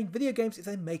shouldn't be playing video games if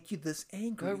they make you this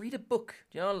angry. Go read a book.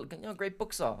 You know how great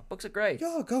books are. Books are great.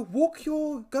 Yeah, go walk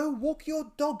your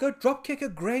dog. Go drop kick a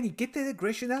granny. Get that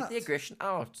aggression out. Get the aggression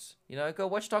out. You know, go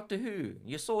watch Doctor Who.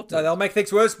 You're sorted. No, that'll make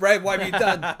things worse, Brave. What have you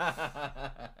done?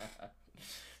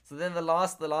 So then the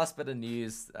last bit of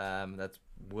news that's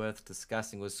worth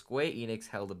discussing was Square Enix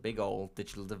held a big old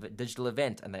digital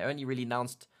event, and they only really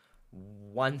announced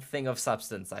one thing of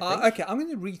substance, I think. Okay, I'm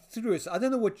going to read through it. So I don't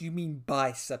know what you mean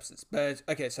by substance, but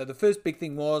okay, so the first big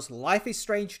thing was Life is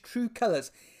Strange True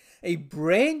Colors. A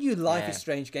brand new Life is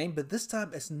Strange game, but this time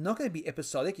it's not going to be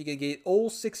episodic. You're going to get all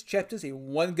 6 chapters in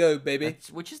one go, baby.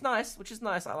 Which is nice.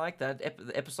 I like that.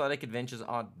 The episodic adventures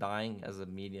are dying as a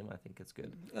medium. I think it's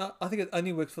good. I think it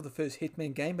only worked for the first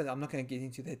Hitman game, but I'm not going to get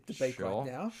into that debate right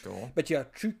now. Sure. But yeah,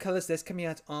 True Colors, that's coming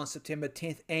out on September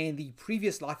 10th, and the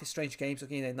previous Life is Strange games are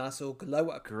getting a nice little glow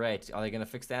up. Great. Are they going to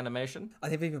fix the animation? I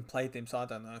never even played them, so I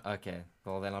don't know. Okay.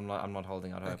 Well, then I'm not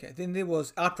holding out hope. Okay. Then there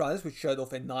was Outriders, which showed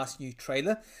off a nice new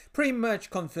trailer. Pretty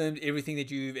much confirmed everything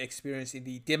that you've experienced in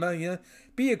the demo. You know,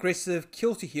 be aggressive,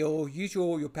 kill to heal, use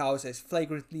your powers as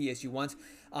flagrantly as you want.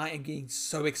 I am getting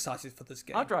so excited for this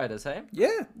game. Outriders, hey?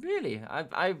 Yeah. Really?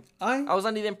 I was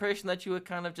under the impression that you were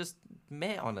kind of just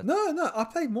meh on it. No. I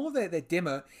played more of that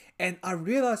demo, and I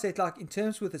realized that, like, in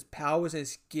terms with his powers and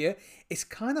his gear, it's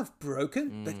kind of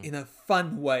broken, but in a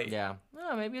fun way. Yeah.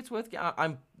 No, maybe it's worth.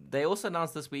 They also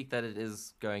announced this week that it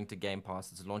is going to Game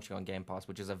Pass. It's launching on Game Pass,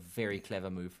 which is a very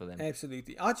clever move for them.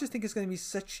 Absolutely. I just think it's going to be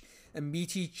such a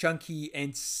meaty, chunky,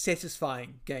 and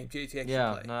satisfying game to actually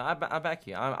play. No, I back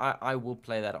you. I will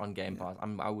play that on Game Pass.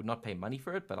 I would not pay money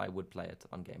for it, but I would play it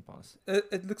on Game Pass.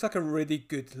 It looks like a really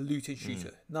good loot and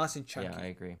shooter. Nice and chunky. Yeah, I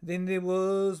agree. Then there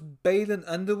was Balin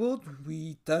Underworld.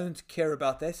 We don't care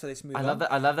about that, so let's move on.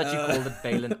 I love that you called it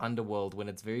Balin Underworld when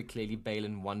it's very clearly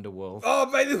Balin Wonderworld. Oh,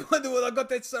 Balin Underworld, I got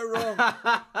that so wrong.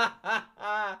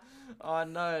 Oh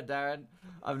no, Darren.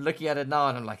 I'm looking at it now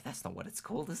and I'm like, that's not what it's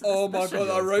called. Oh my god,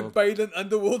 I wrote Balin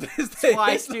Underworld as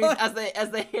twice, dude, as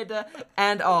the header.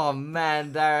 And oh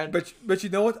man, Darren. But you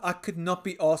know what? I could not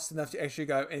be asked enough to actually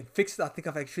go and fix it. I think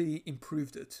I've actually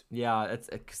improved it. Yeah,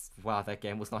 it's wow, that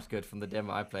game was not good from the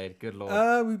demo I played. Good lord.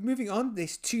 We're moving on.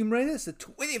 There's Tomb Raider. It's the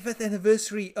 25th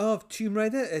anniversary of Tomb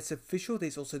Raider. It's official.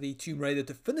 There's also the Tomb Raider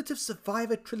Definitive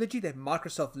Survivor trilogy that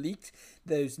Microsoft leaked.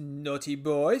 Those naughty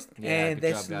boys. Yeah, and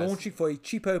that's launching for a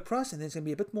cheapo price, and then it's going to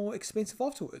be a bit more expensive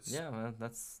afterwards. Yeah, man,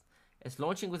 it's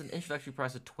launching with an introductory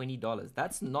price of $20.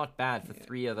 That's not bad for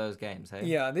 3 of those games, hey?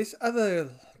 Yeah, there's other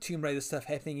Tomb Raider stuff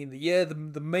happening in the year.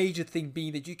 The major thing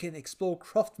being that you can explore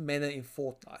Croft Manor in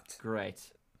Fortnite.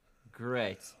 Great.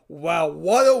 Wow,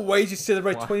 what a way to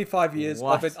celebrate 25 years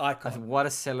of an icon. What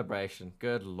a celebration.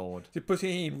 Good lord. To put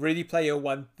in Ready Player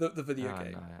One, the video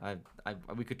game. No.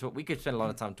 We could spend a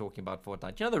lot of time talking about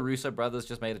Fortnite. You know the Russo brothers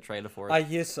just made a trailer for it? I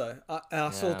hear so.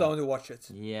 I still don't want to watch it.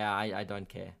 Yeah, I don't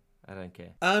care. I don't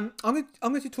care. I'm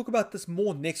going to talk about this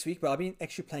more next week, but I've been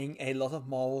actually playing a lot of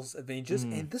Marvel's Avengers,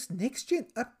 and this next gen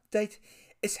update,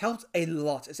 it's helped a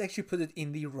lot. It's actually put it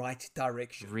in the right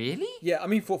direction. Really? Yeah, I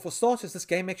mean, for starters, this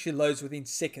game actually loads within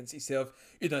seconds instead of,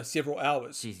 several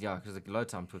hours. Jeez, yeah, because the load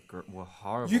times were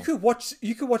horrible. You could watch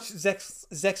Zack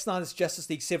Snyder's Justice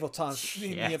League several times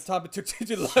in the time it took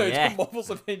to load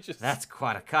Marvel's Avengers. That's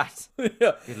quite a cut.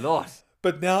 Yeah. Good lord.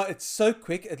 But now it's so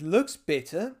quick. It looks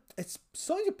better. It's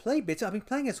starting to play better. I've been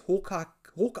playing as Hawkeye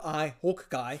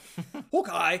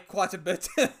quite a bit.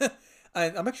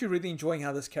 And I'm actually really enjoying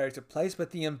how this character plays.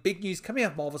 But the big news coming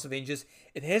out of Marvel's Avengers,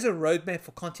 it has a roadmap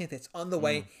for content that's on the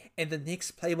way. And the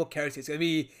next playable character is going to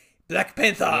be Black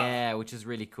Panther. Yeah, which is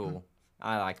really cool.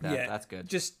 I like that. Yeah, that's good.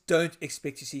 Just don't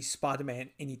expect to see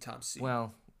Spider-Man anytime soon.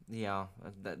 Well, yeah.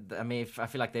 I mean, I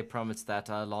feel like they promised that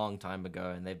a long time ago,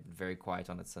 and they've been very quiet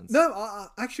on it since. No, I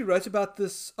actually wrote about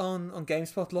this on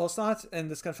GameSpot last night, and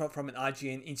this comes from an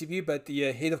IGN interview, but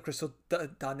the head of Crystal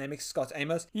Dynamics, Scott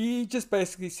Amos, he just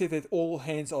basically said that all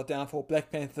hands are down for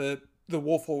Black Panther, the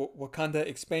War for Wakanda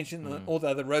expansion, and all the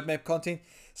other roadmap content,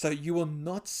 so you will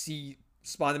not see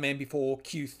Spider-Man before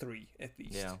Q3, at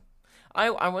least. Yeah.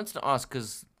 I wanted to ask,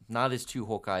 because now there's 2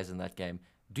 Hawkeyes in that game.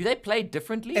 Do they play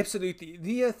differently? Absolutely.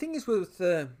 The thing is with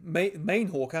main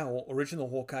Hawkeye or original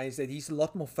Hawkeye is that he's a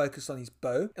lot more focused on his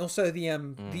bow. And also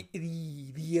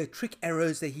the trick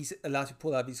arrows that he's allowed to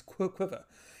pull out of his quiver.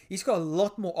 He's got a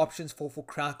lot more options for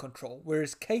crowd control.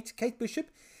 Whereas Kate Bishop,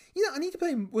 I need to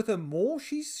play with her more.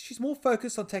 She's more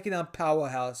focused on taking down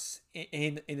powerhouse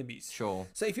enemies. Sure.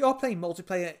 So if you are playing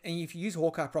multiplayer and if you use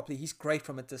Hawkeye properly, he's great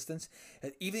from a distance.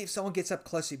 And even if someone gets up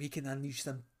close to him, he can unleash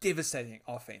some devastating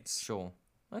offense. Sure.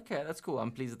 Okay, that's cool.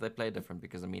 I'm pleased that they play different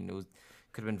because, I mean,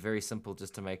 could have been very simple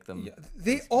just to make them... Yeah.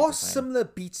 There are similar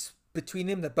beats between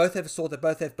them. They both have a sword, they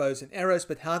both have bows and arrows,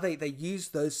 but how they use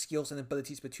those skills and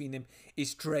abilities between them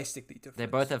is drastically different. They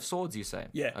both have swords, you say?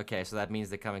 Yeah. Okay, so that means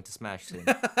they're coming to Smash soon.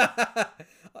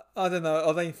 I don't know.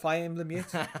 Are they in Fire Emblem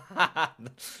yet?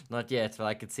 Not yet, but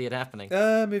I could see it happening.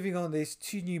 Moving on, there's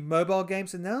 2 new mobile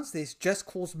games announced. There's Just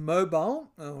Cause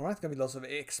Mobile. Alright, going to be lots of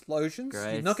explosions.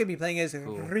 Great. You're not going to be playing as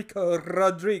Rico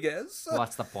Rodriguez.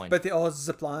 What's the point? But there are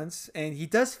zip lines, and he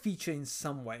does feature in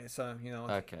some way, so,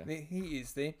 Okay. he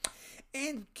is there.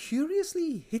 And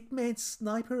curiously, Hitman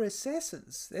Sniper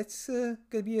Assassins. That's going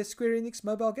to be a Square Enix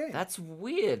mobile game. That's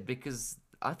weird, because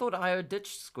I thought IO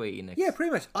ditched Square Enix. Yeah,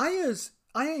 pretty much. IO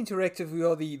Interactive, we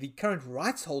are the current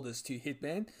rights holders to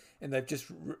Hitman, and they've just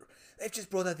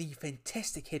brought out the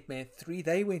fantastic Hitman 3.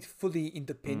 They went fully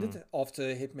independent after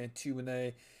Hitman 2 when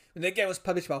that game was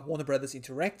published by Warner Brothers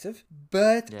Interactive.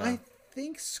 But I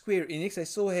think Square Enix,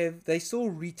 they still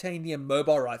retain their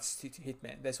mobile rights to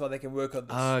Hitman. That's why they can work on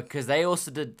this. Oh, because they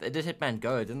did Hitman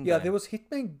Go, didn't they? Yeah, there was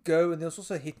Hitman Go, and there was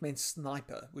also Hitman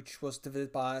Sniper, which was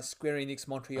developed by Square Enix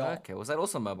Montreal. Okay, was that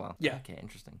also mobile? Yeah. Okay,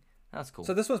 interesting. That's cool.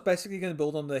 So this was basically going to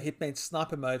build on the Hitman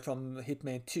Sniper mode from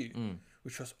Hitman 2,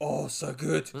 which was so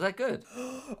good. Was that good?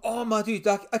 Oh my dude,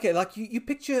 like you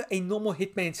picture a normal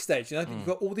Hitman stage, you've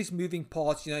got all these moving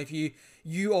parts, if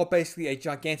you are basically a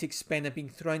gigantic spanner being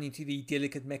thrown into the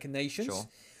delicate machinations. Sure.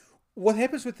 What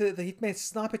happens with the Hitman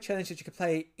Sniper challenge that you can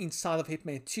play inside of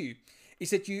Hitman 2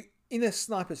 is that you in a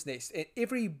sniper's nest, and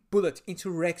every bullet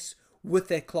interacts with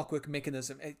that clockwork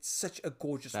mechanism. It's such a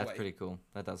gorgeous way. That's pretty cool.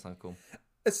 That does sound cool.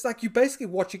 It's like you're basically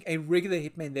watching a regular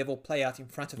Hitman level play out in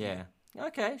front of you. Yeah.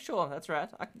 Okay, sure, that's right.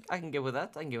 I can get with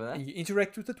that. And you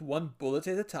interact with it one bullet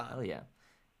at a time. Oh yeah.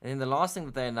 And then the last thing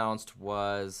that they announced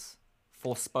was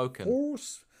Forspoken.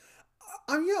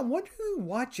 I'm wondering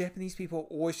why Japanese people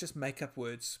always just make up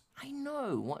words. I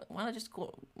know. Why not just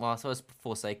call? Well, I suppose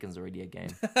Forsaken's already a game.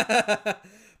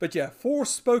 But yeah,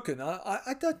 Forspoken.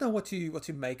 I don't know what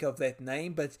to make of that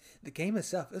name, but the game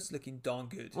itself is looking darn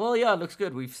good. Well, yeah, it looks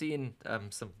good. We've seen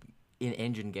some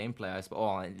in-engine gameplay, I suppose,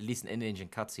 or at least an in-engine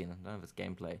cutscene. I don't know if it's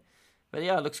gameplay. But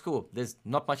yeah, it looks cool. There's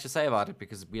not much to say about it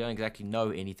because we don't exactly know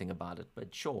anything about it.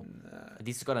 But sure, at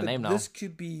least it's got a name now. This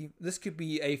could be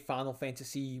a Final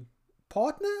Fantasy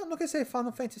partner. I'm not gonna say a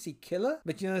Final Fantasy killer,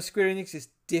 but Square Enix is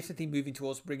definitely moving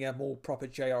towards bringing out more proper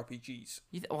JRPGs.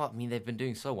 Well, I mean, they've been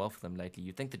doing so well for them lately.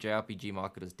 You'd think the JRPG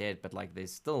market is dead, but like they're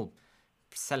still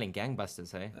selling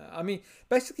gangbusters, hey? I mean,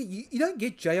 basically, you don't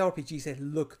get JRPGs that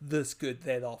look this good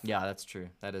that often. Yeah, that's true.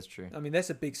 That is true. I mean, that's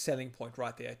a big selling point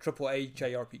right there. AAA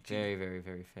JRPG. Very, very,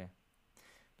 very fair.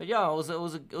 But yeah, it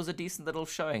was a decent little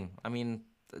showing. I mean,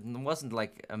 it wasn't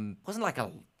like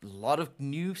a lot of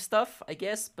new stuff, I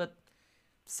guess, but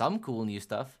some cool new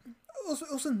stuff.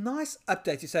 It was a nice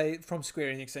update to say from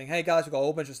Square Enix saying, "Hey guys, we've got a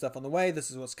whole bunch of stuff on the way. This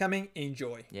is what's coming.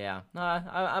 Enjoy." Yeah, no,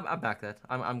 I back that.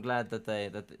 I'm glad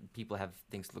that people have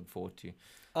things to look forward to.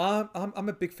 I'm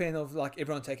a big fan of like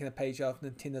everyone taking a page out of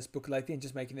Nintendo's book lately and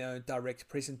just making their own direct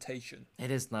presentation. It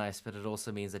is nice, but it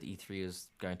also means that E3 is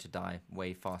going to die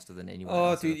way faster than anyone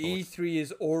Oh, else. dude, E3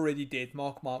 is already dead.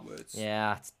 Mark my words.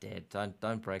 Yeah, it's dead.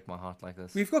 Don't break my heart like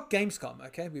this. We've got Gamescom,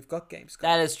 okay? We've got Gamescom.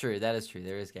 That is true. There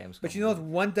is Gamescom. But you know what?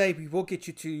 One day we will get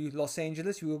you to Los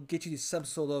Angeles. We will get you to some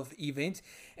sort of event,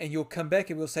 and you'll come back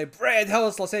and we'll say, "Brad, how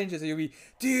was Los Angeles?" And you'll be,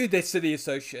 "Dude, that city is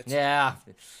so shit." Yeah.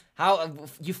 How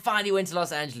you finally went to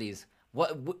Los Angeles?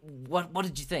 What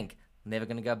did you think? Never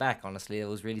gonna go back. Honestly, it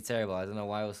was really terrible. I don't know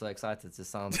why I was so excited. It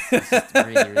just sounds just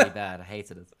really, really bad. I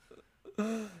hated it.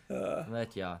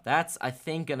 But yeah, that's I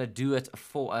think gonna do it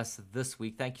for us this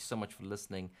week. Thank you so much for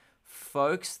listening,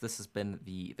 folks. This has been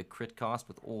the Critcast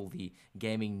with all the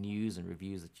gaming news and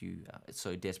reviews that you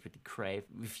so desperately crave.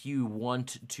 If you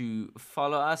want to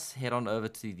follow us, head on over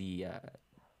to the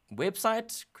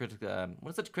website,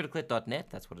 criticalhit.net.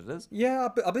 That's what it is. Yeah,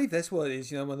 I believe that's what it is.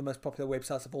 One of the most popular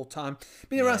websites of all time.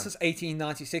 Been around since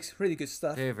 1896. Really good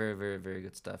stuff. Very, very, very, very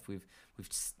good stuff. We've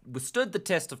withstood the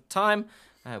test of time.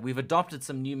 We've adopted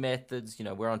some new methods.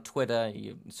 We're on Twitter.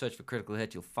 You search for Critical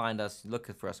Hit, you'll find us.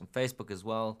 Look for us on Facebook as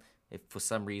well. If for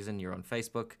some reason you're on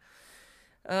Facebook.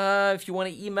 If you want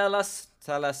to email us,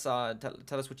 tell us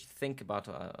what you think about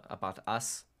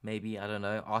us. Maybe, I don't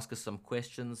know. Ask us some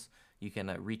questions. You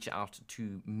can reach out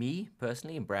to me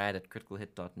personally, Brad at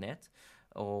criticalhit.net.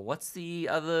 Or what's the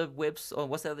other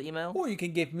email? Or you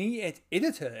can get me at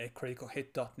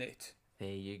editor@criticalhit.net. There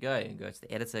you go. You can go to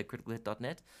the editor at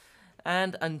criticalhit.net.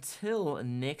 And until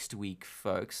next week,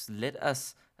 folks, let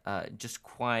us just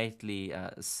quietly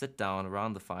sit down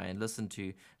around the fire and listen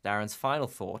to Darren's final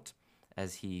thought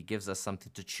as he gives us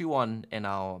something to chew on in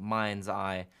our mind's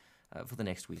eye for the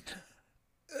next week.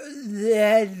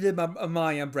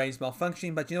 My brain's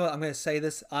malfunctioning, but you know what? I'm going to say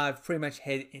this. I've pretty much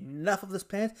had enough of this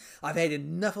planet. I've had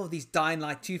enough of these Dying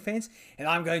Light 2 fans, and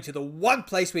I'm going to the one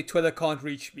place where Twitter can't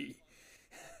reach me.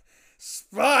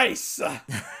 Spice!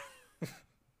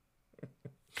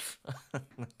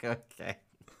 Okay.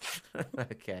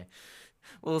 Okay.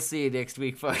 We'll see you next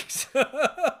week, folks.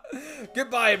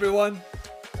 Goodbye, everyone.